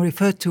 They're being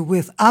referred to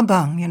with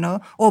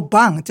abang, or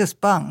bang,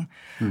 just bang.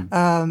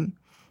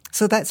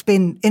 So that's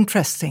been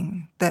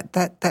interesting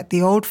that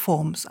the old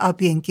forms are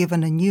being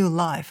given a new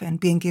life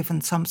and being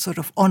given some sort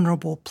of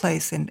honourable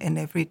place in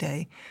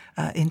everyday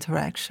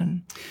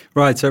interaction.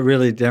 Right, so it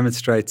really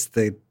demonstrates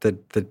the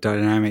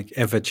dynamic,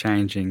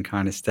 ever-changing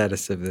kind of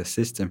status of the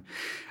system.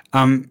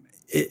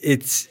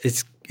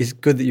 It's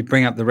good that you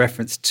bring up the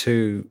reference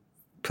to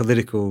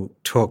political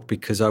talk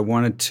because I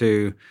wanted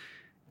to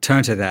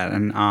turn to that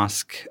and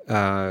ask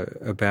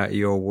about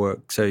your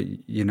work. So,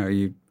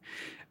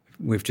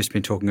 we've just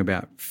been talking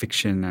about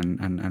fiction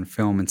and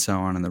film and so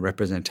on and the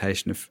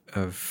representation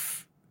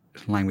of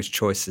language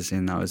choices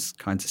in those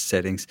kinds of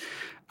settings.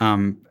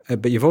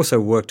 But you've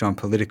also worked on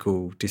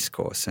political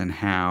discourse and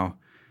how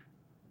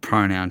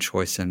pronoun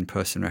choice and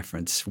person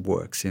reference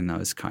works in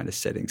those kind of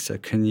settings. So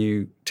can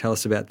you tell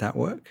us about that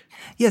work?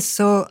 Yes,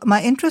 so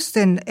my interest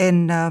in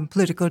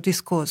political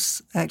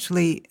discourse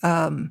actually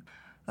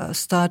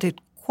started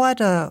quite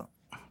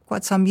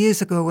some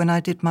years ago when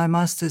I did my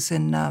master's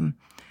in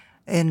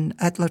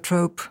at La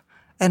Trobe,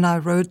 and I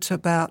wrote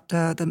about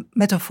the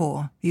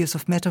use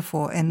of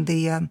metaphor in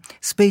the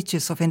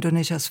speeches of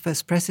Indonesia's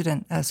first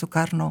president,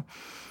 Sukarno.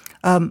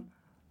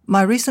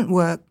 My recent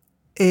work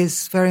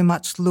is very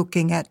much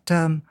looking at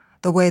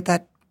the way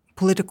that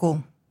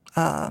political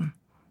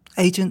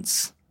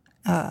agents,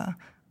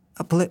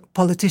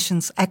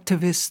 politicians,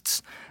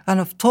 activists kind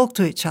of talk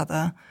to each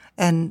other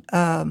and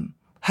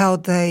how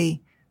they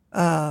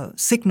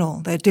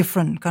signal their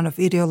different kind of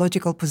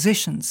ideological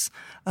positions.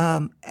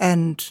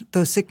 And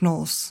those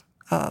signals,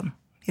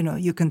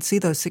 you can see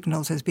those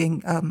signals as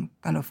being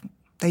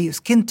they use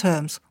kin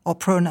terms or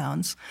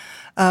pronouns.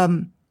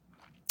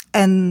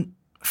 And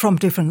from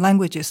different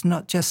languages,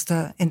 not just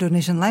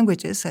Indonesian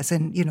languages, as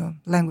in,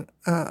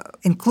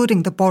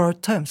 including the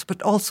borrowed terms,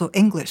 but also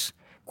English,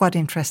 quite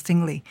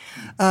interestingly.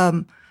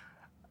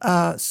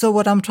 So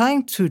what I'm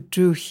trying to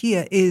do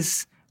here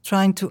is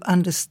trying to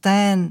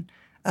understand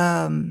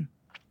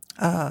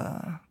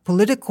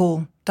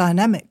political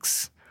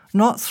dynamics,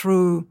 not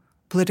through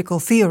political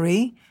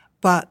theory,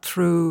 but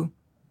through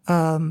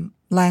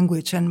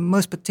language, and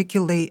most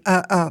particularly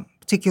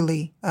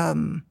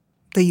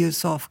the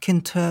use of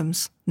kin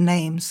terms,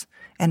 names,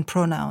 and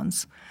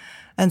pronouns.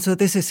 And so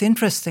this is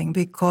interesting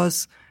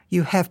because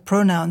you have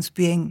pronouns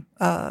being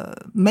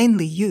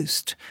mainly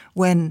used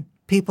when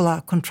people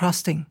are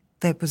contrasting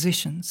their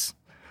positions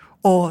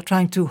or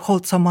trying to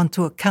hold someone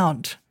to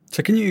account.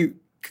 So can you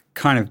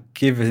kind of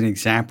give an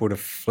example to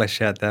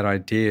flesh out that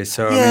idea.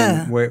 So,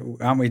 Yeah. I mean,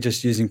 aren't we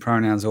just using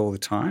pronouns all the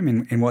time?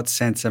 In what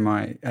sense am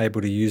I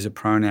able to use a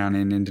pronoun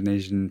in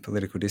Indonesian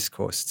political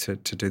discourse to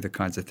do the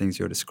kinds of things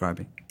you're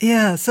describing?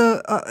 Yeah,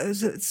 so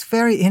it's a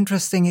very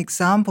interesting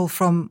example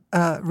from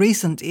a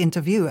recent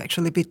interview,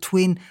 actually,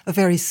 between a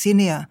very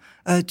senior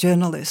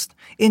journalist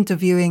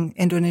interviewing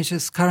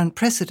Indonesia's current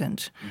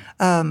president,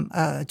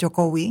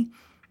 Jokowi,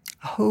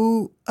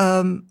 who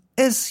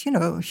is,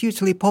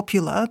 hugely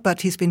popular,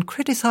 but he's been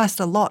criticized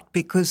a lot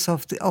because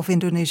of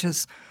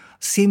Indonesia's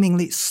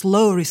seemingly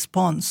slow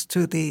response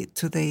to the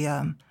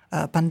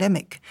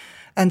pandemic,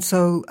 and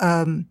so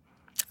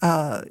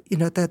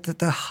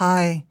the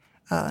high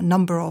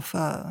number of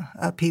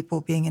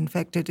people being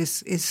infected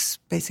is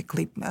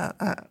basically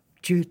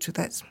due to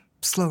that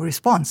slow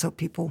response, so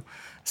people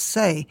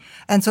say.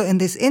 And so in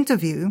this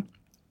interview,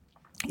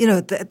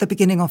 at the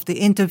beginning of the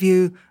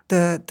interview,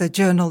 the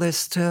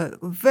journalist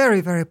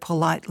very, very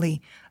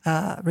politely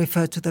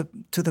referred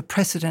to the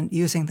president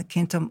using the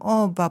kintam,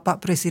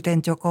 Bapak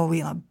Presiden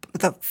Jokowi,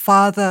 the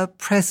father,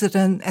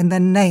 president, and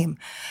then name.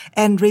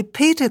 And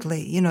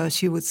repeatedly,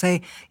 she would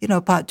say,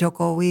 Pak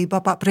Jokowi,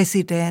 Bapak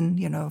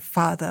Presiden,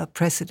 father,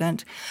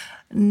 president.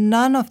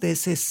 None of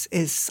this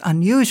is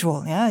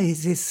unusual. Yeah,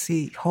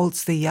 he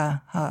holds the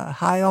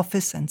high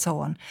office and so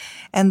on.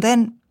 And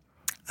then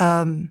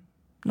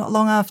not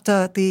long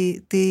after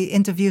the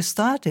interview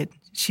started,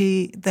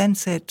 she then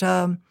said,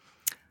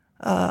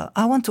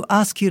 I want to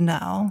ask you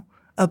now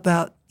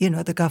about,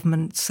 the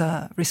government's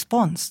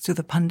response to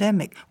the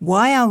pandemic.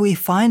 Why are we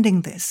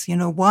finding this?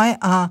 Why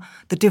are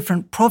the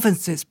different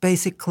provinces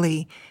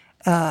basically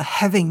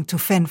having to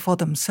fend for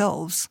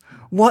themselves?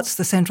 What's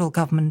the central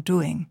government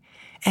doing?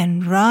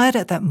 And right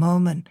at that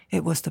moment,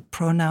 it was the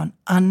pronoun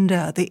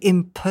under, the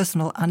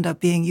impersonal under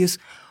being used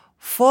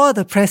for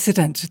the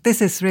president.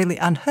 This is really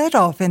unheard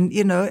of in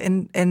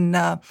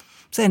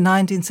say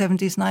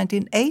 1970s,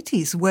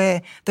 1980s,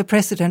 where the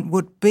president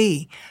would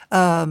be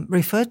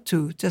referred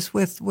to just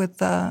with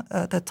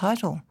the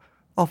title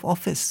of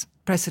office,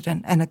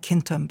 president, and a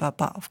kintam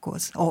bapa, of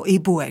course, or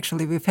ibu.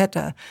 Actually, we've had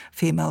a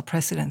female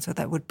president, so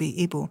that would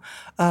be ibu,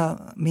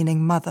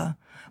 meaning mother.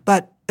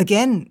 But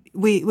again,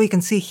 we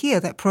can see here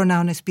that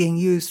pronoun is being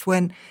used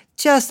when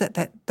just at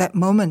that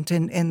moment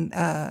in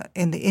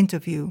the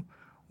interview,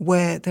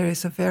 where there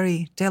is a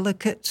very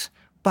delicate,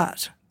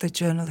 but the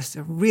journalist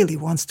really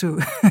wants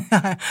to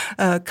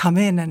come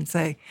in and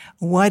say,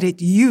 why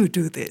did you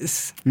do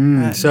this?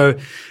 So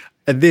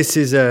this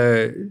is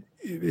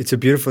it's a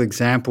beautiful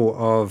example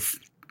of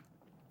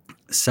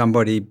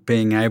somebody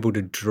being able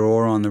to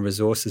draw on the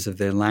resources of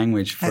their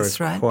language for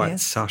quite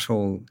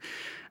subtle,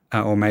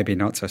 or maybe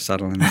not so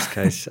subtle in this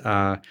case,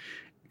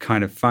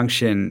 kind of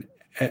function.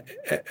 And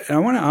I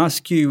want to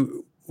ask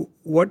you,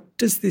 what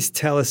does this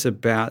tell us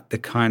about the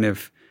kind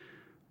of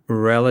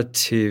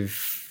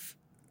relative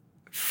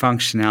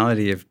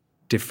functionality of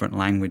different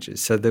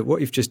languages? So that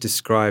what you've just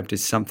described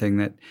is something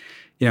that,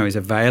 is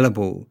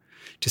available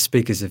to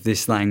speakers of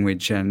this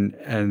language, and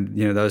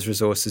those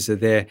resources are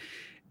there.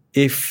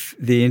 If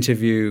the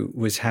interview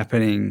was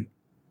happening,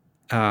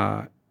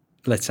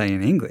 let's say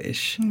in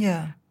English,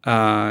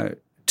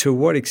 to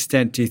what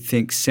extent do you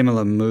think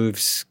similar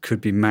moves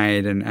could be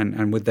made,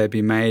 and would they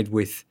be made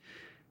with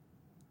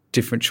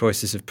different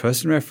choices of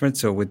person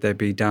reference, or would they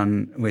be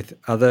done with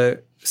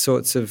other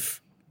sorts of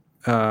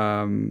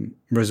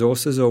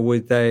resources, or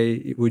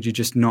would you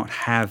just not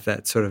have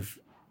that sort of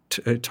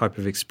type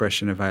of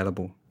expression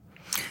available?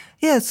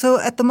 Yeah, so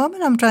at the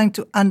moment I'm trying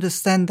to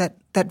understand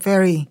that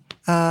very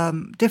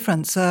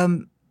difference,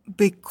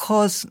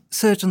 because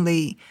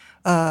certainly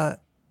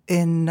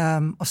in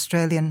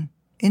Australian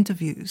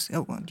interviews,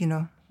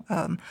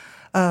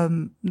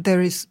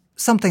 there is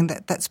something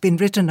that's been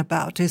written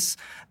about is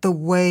the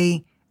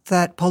way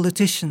that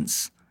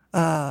politicians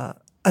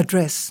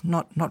address,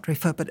 not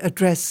refer, but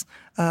address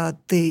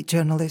the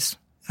journalist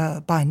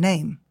by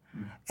name,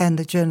 and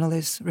the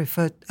journalist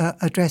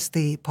address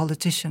the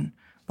politician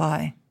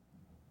by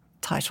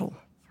title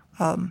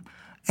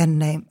and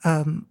name,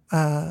 and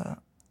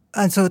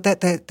so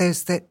that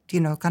there's that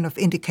kind of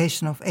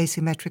indication of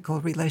asymmetrical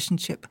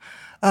relationship.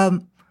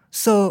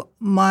 So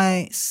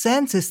my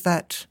sense is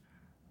that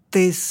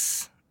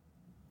the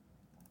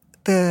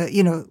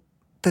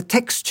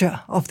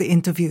texture of the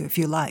interview, if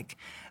you like,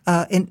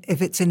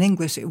 if it's in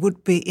English, it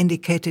would be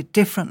indicated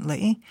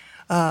differently.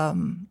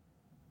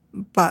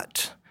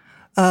 But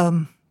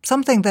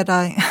something that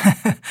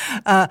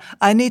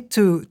I need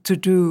to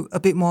do a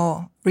bit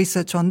more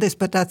research on this.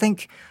 But I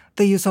think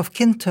the use of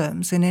kin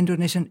terms in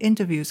Indonesian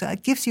interviews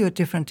gives you a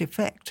different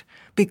effect,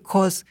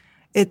 because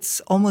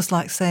it's almost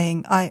like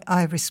saying,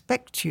 I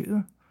respect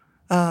you,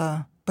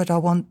 but I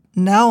want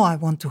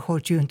to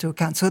hold you into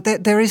account. So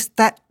there is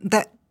that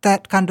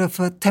kind of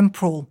a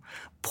temporal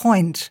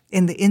point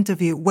in the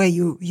interview where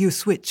you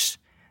switch,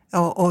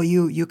 or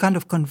you kind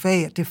of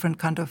convey a different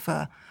kind of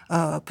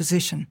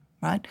position,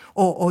 right?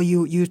 Or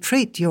you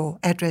treat your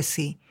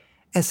addressee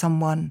as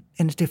someone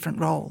in a different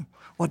role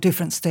or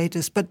different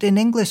status. But in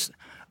English,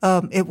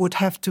 it would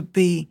have to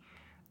be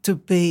to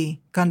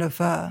be kind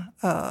of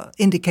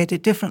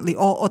indicated differently,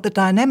 or the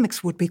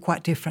dynamics would be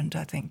quite different,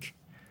 I think.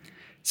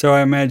 So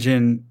I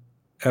imagine,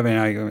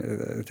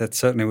 that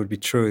certainly would be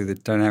true, the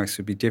dynamics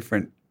would be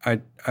different. I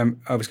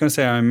was going to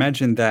say, I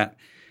imagine that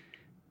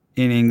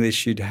in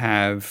English you'd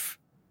have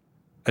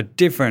a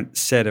different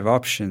set of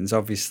options,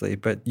 obviously,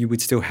 but you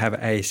would still have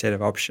a set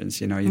of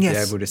options. You'd be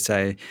able to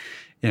say,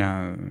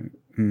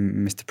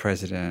 Mr.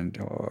 President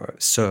or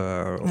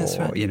Sir, That's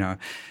or, right.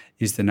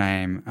 Use the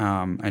name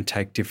and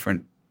take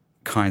different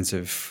kinds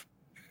of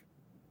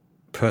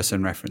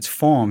person reference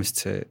forms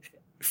to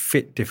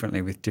fit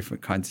differently with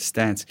different kinds of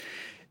stance.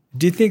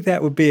 Do you think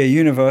that would be a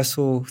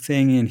universal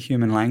thing in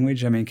human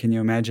language? I mean, can you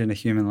imagine a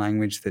human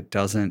language that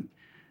doesn't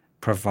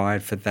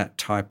provide for that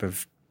type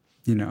of,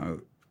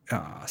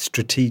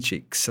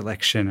 strategic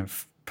selection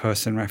of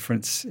person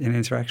reference in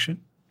interaction?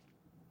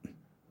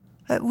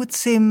 It would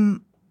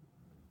seem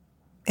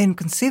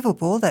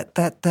inconceivable that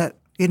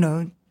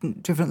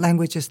different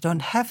languages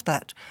don't have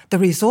that. The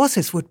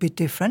resources would be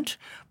different,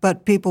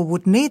 but people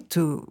would need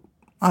to,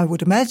 I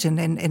would imagine,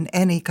 in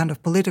any kind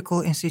of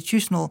political,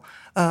 institutional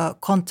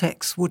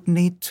context, would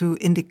need to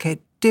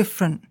indicate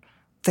different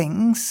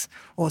things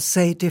or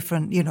say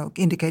different,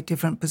 indicate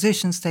different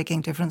positions,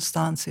 taking different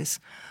stances.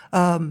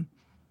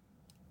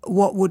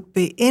 What would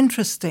be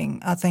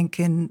interesting, I think,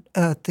 in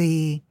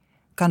the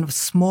kind of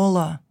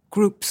smaller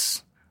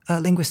groups,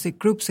 linguistic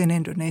groups in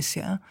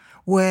Indonesia,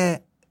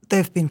 where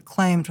they've been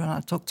claimed, when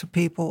I talk to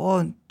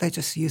people, they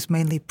just use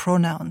mainly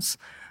pronouns.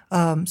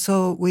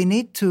 So we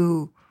need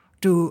to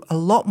do a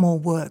lot more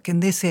work in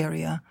this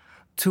area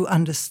to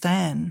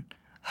understand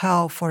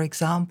how, for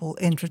example,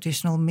 in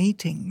traditional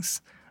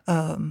meetings,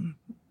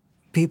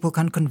 people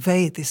can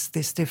convey these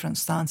different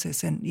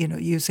stances, and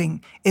using,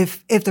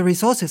 if the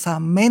resources are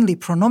mainly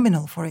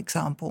pronominal, for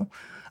example,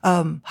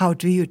 how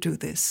do you do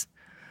this?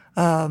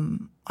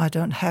 I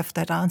don't have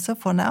that answer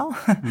for now.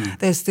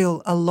 There's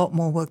still a lot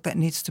more work that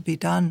needs to be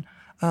done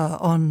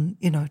on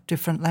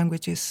different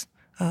languages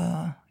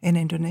in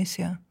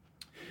Indonesia.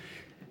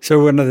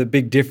 So one of the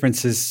big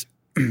differences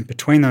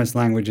between those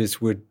languages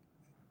would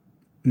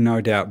no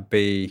doubt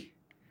be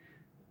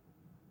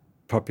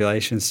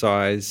population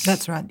size.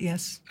 That's right,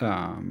 yes.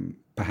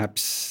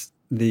 Perhaps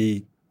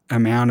the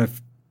amount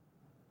of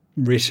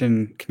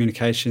written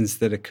communications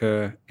that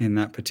occur in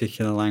that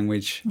particular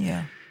language.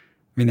 Yeah. I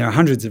mean, there are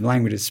hundreds of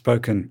languages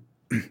spoken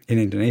in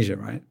Indonesia,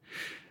 right?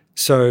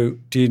 So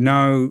do you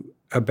know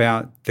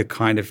about the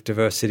kind of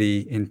diversity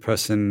in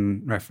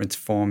person reference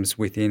forms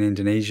within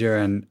Indonesia?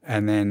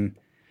 And then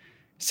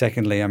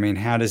secondly, I mean,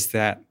 how does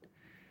that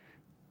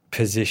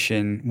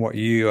position what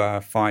you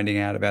are finding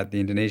out about the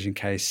Indonesian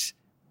case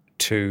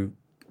to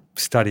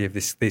study of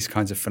these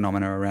kinds of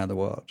phenomena around the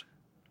world?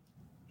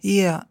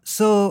 Yeah,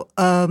 so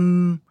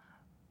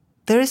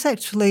there is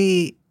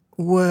actually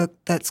work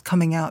that's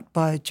coming out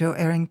by Joe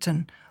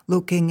Errington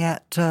looking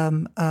at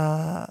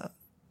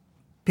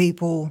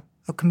people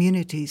or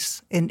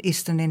communities in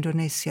eastern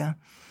Indonesia.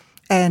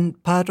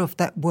 And part of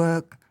that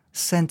work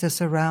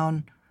centers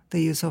around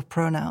the use of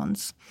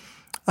pronouns.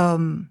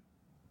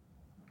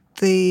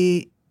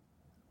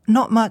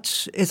 Not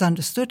much is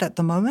understood at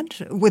the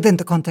moment within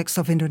the context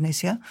of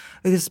Indonesia,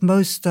 because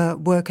most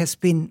work has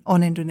been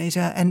on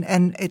Indonesia,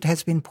 and it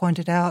has been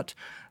pointed out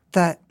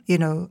that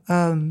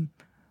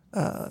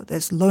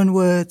there's loan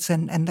words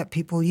and that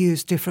people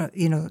use different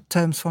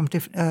terms from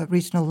different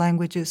regional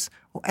languages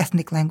or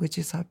ethnic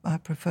languages. I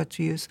prefer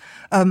to use,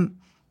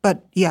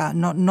 but yeah,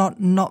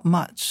 not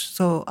much.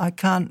 So I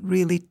can't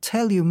really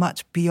tell you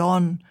much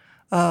beyond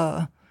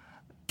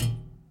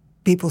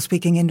people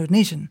speaking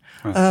Indonesian.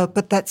 Right.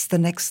 But that's the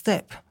next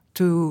step,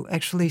 to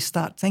actually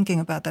start thinking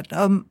about that.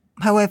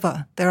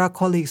 However, there are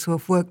colleagues who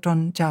have worked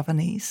on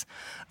Javanese.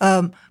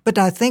 But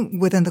I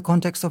think within the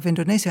context of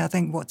Indonesia, I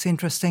think what's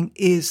interesting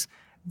is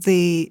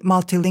the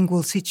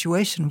multilingual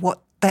situation,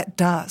 what that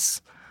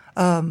does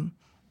on,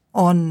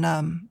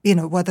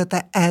 whether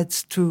that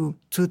adds to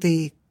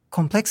the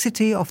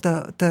complexity of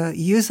the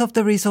use of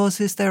the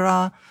resources there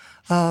are,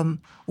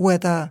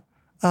 whether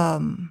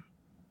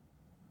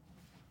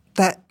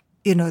that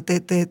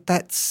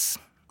that's,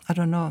 I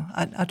don't know.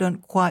 I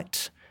don't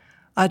quite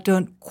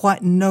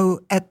know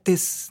at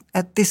this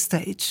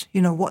stage,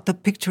 what the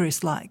picture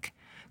is like,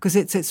 because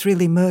it's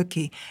really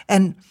murky.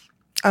 And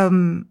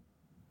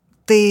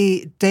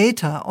the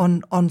data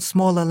on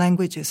smaller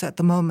languages at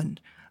the moment,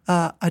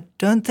 I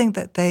don't think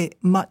that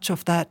much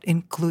of that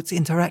includes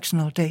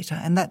interactional data,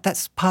 and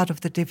that's part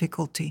of the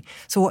difficulty.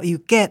 So what you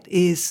get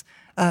is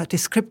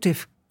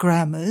descriptive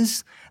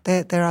grammars.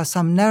 There are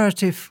some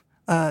narrative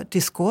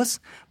discourse,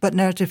 but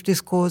narrative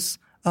discourse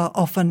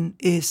often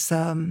is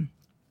a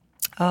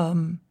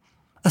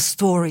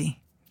story,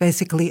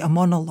 basically a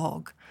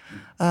monologue.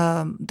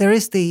 There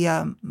is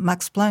the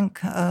Max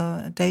Planck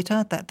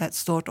data that's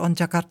stored on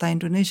Jakarta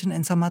Indonesian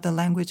and some other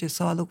languages,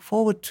 so I look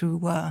forward to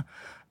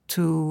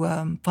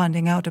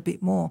finding out a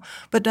bit more.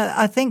 But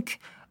I think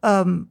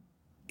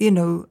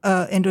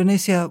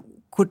Indonesia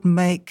could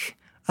make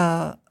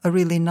a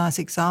really nice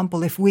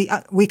example if we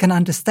can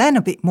understand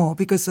a bit more,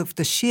 because of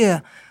the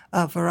sheer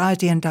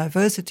variety and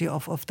diversity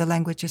of the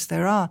languages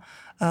there are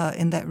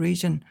in that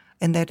region,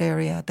 in that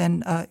area,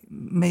 then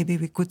maybe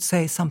we could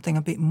say something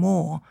a bit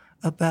more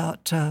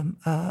about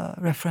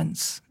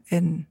reference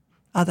in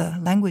other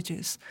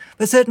languages.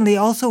 But certainly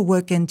also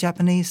work in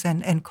Japanese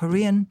and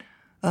Korean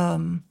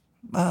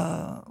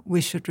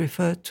we should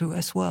refer to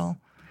as well.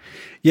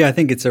 Yeah, I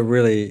think it's a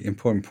really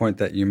important point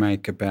that you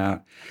make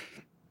about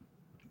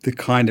the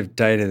kind of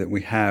data that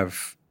we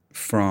have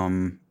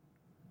from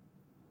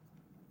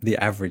the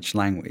average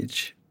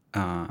language,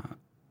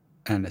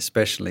 and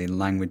especially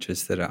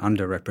languages that are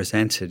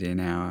underrepresented in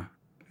our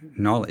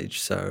knowledge.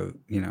 So,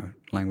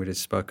 languages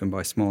spoken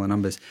by smaller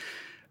numbers.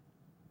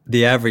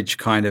 The average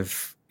kind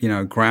of,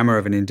 grammar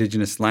of an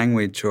indigenous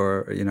language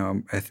or,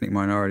 ethnic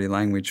minority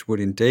language would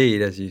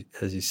indeed, as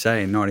you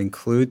say, not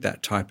include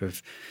that type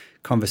of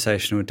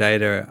conversational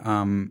data.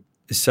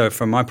 So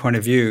from my point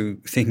of view,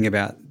 thinking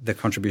about the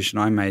contribution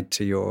I made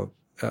to your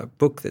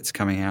book that's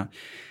coming out,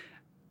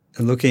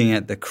 looking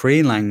at the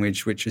Cree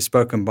language, which is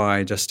spoken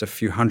by just a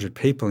few hundred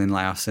people in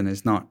Laos and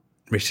is not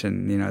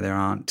written, there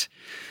aren't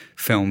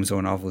films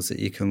or novels that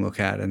you can look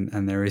at,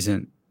 and there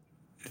isn't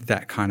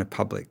that kind of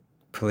public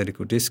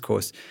political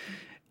discourse.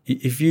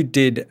 If you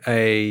did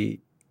a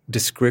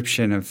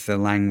description of the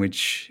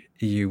language,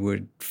 you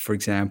would, for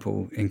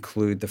example,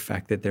 include the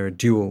fact that there are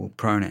dual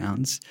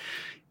pronouns,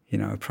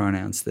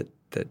 pronouns that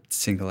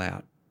single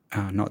out,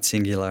 not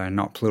singular and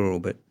not plural,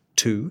 but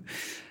two.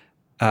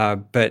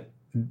 But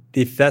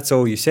if that's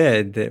all you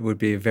said, that would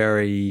be a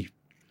very,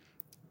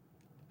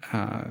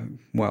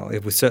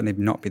 it would certainly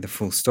not be the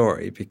full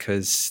story,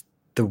 because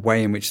the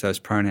way in which those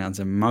pronouns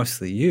are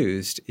mostly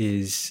used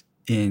is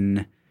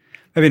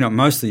maybe not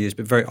mostly used,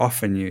 but very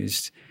often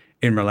used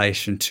in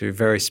relation to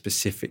very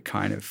specific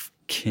kind of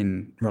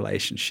kin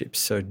relationships.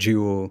 So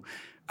dual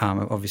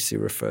obviously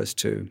refers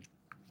to,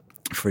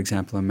 for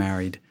example, a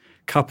married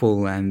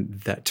couple, and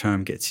that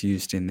term gets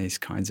used in these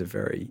kinds of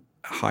very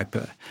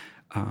hyper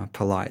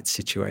polite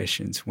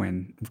situations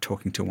when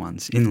talking to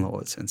one's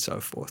in-laws and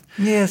so forth.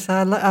 Yes,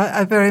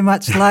 I very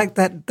much like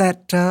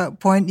that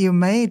point you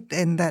made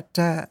in that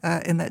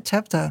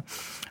chapter,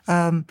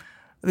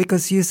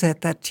 because you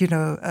said that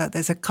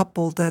there's a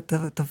couple that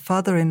the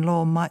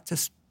father-in-law might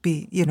just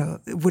be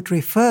would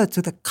refer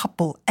to the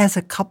couple as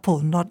a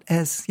couple, not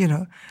as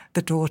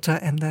the daughter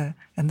and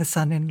the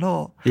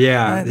son-in-law.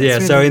 Yeah, yeah.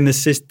 Really... So in the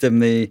system,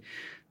 the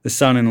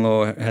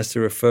son-in-law has to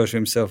refer to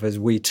himself as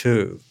we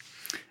two,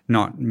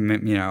 not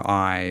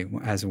I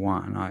as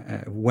one.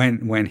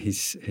 When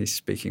he's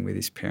speaking with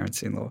his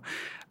parents-in-law.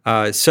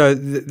 So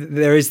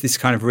there is this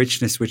kind of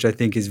richness which I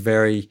think is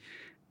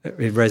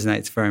it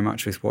resonates very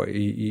much with what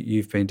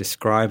you've been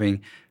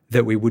describing,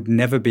 that we would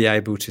never be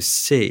able to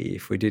see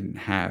if we didn't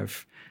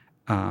have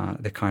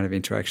the kind of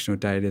interactional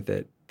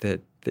data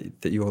that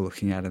you're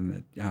looking at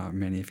and that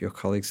many of your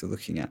colleagues are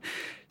looking at.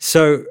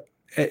 So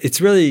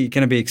it's really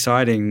going to be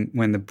exciting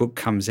when the book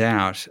comes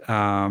out.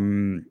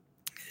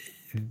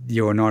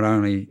 You're not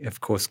only,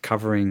 of course,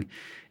 covering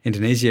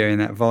Indonesia in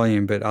that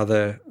volume, but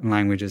other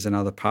languages and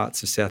other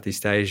parts of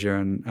Southeast Asia,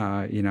 and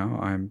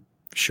I'm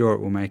sure it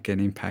will make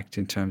an impact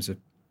in terms of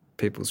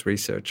people's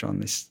research on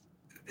this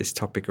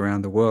topic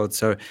around the world.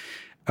 So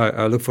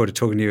I look forward to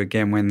talking to you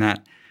again when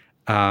that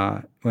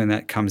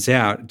comes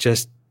out.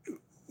 Just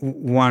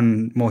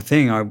one more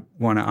thing I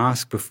want to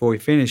ask before we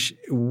finish: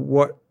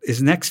 what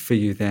is next for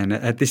you then?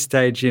 At this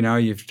stage,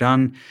 you've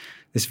done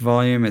this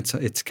volume;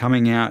 it's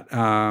coming out.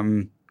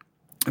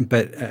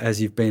 But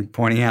as you've been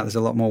pointing out, there's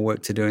a lot more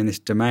work to do in this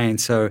domain.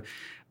 So,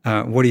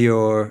 what are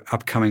your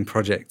upcoming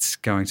projects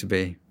going to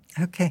be?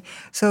 Okay,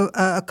 so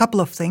a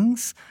couple of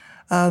things.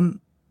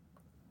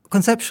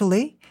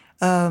 Conceptually,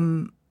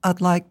 I'd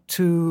like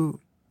to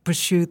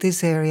pursue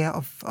this area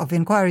of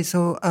inquiry.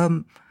 So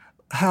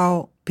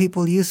how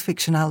people use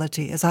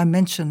fictionality, as I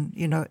mentioned,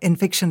 in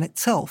fiction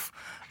itself.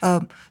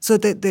 So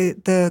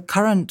the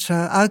current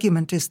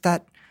argument is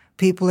that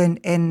people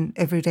in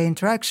everyday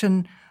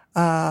interaction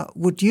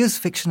would use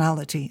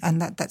fictionality,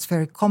 and that's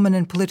very common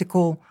in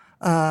political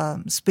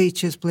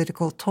speeches,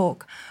 political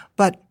talk.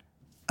 But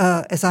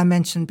as I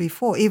mentioned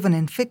before, even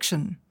in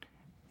fiction,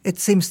 it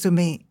seems to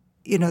me,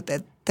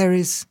 that there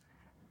is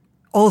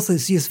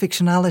authors use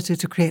fictionality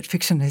to create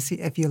fiction,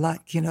 if you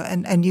like,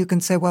 and you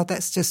can say, well,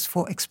 that's just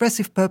for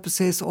expressive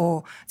purposes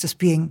or just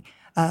being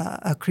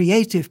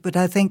creative. But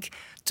I think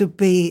to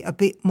be a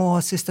bit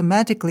more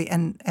systematically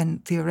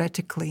and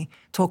theoretically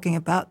talking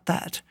about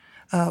that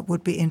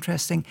would be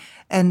interesting.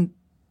 And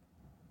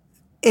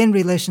in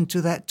relation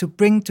to that, to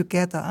bring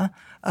together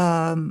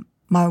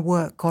my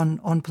work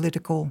on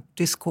political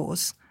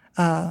discourse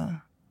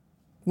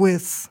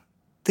with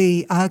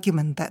the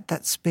argument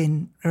that's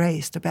been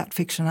raised about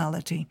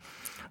fictionality,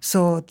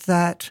 so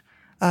that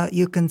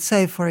you can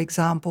say, for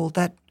example,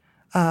 that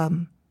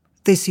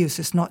this use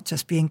is not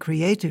just being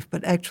creative,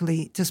 but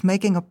actually just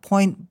making a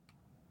point.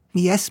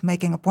 Yes,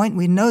 making a point,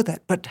 we know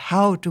that, but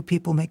how do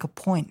people make a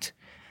point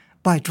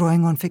by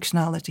drawing on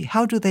fictionality?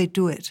 How do they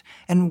do it,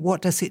 and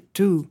what does it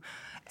do?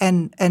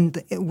 And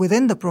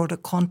within the broader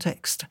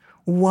context,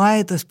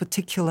 why this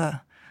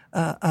particular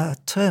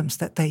terms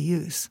that they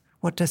use.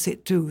 What does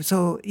it do?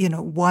 So,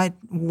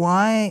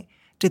 why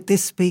did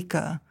this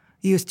speaker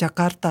use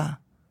Jakarta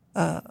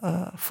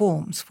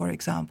forms, for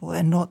example,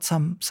 and not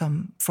some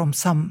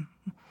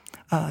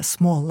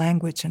small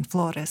language in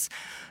Flores?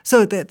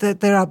 So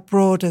there are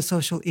broader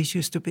social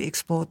issues to be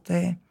explored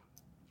there.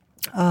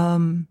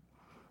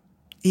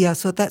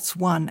 So that's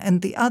one.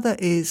 And the other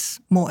is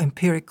more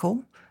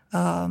empirical,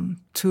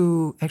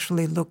 to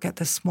actually look at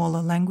the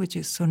smaller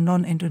languages, so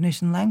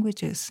non-Indonesian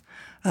languages.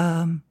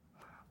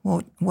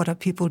 What are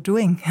people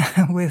doing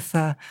with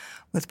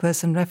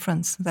person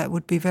reference? That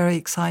would be very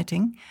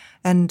exciting.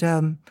 And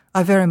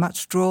I very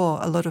much draw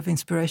a lot of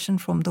inspiration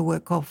from the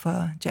work of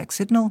Jack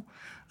Sidnall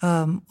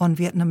on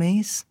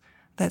Vietnamese.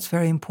 That's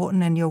very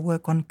important, and your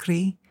work on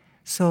Cree.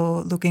 So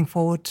looking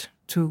forward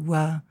to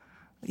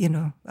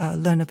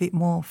learn a bit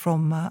more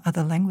from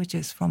other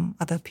languages, from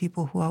other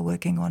people who are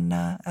working on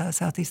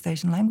Southeast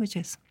Asian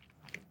languages.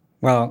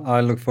 Well, I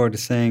look forward to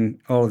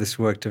seeing all of this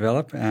work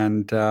develop,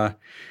 and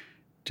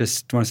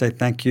just want to say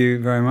thank you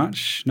very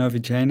much, Novi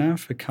Jana,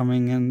 for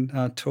coming and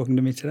talking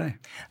to me today.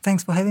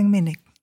 Thanks for having me, Nick.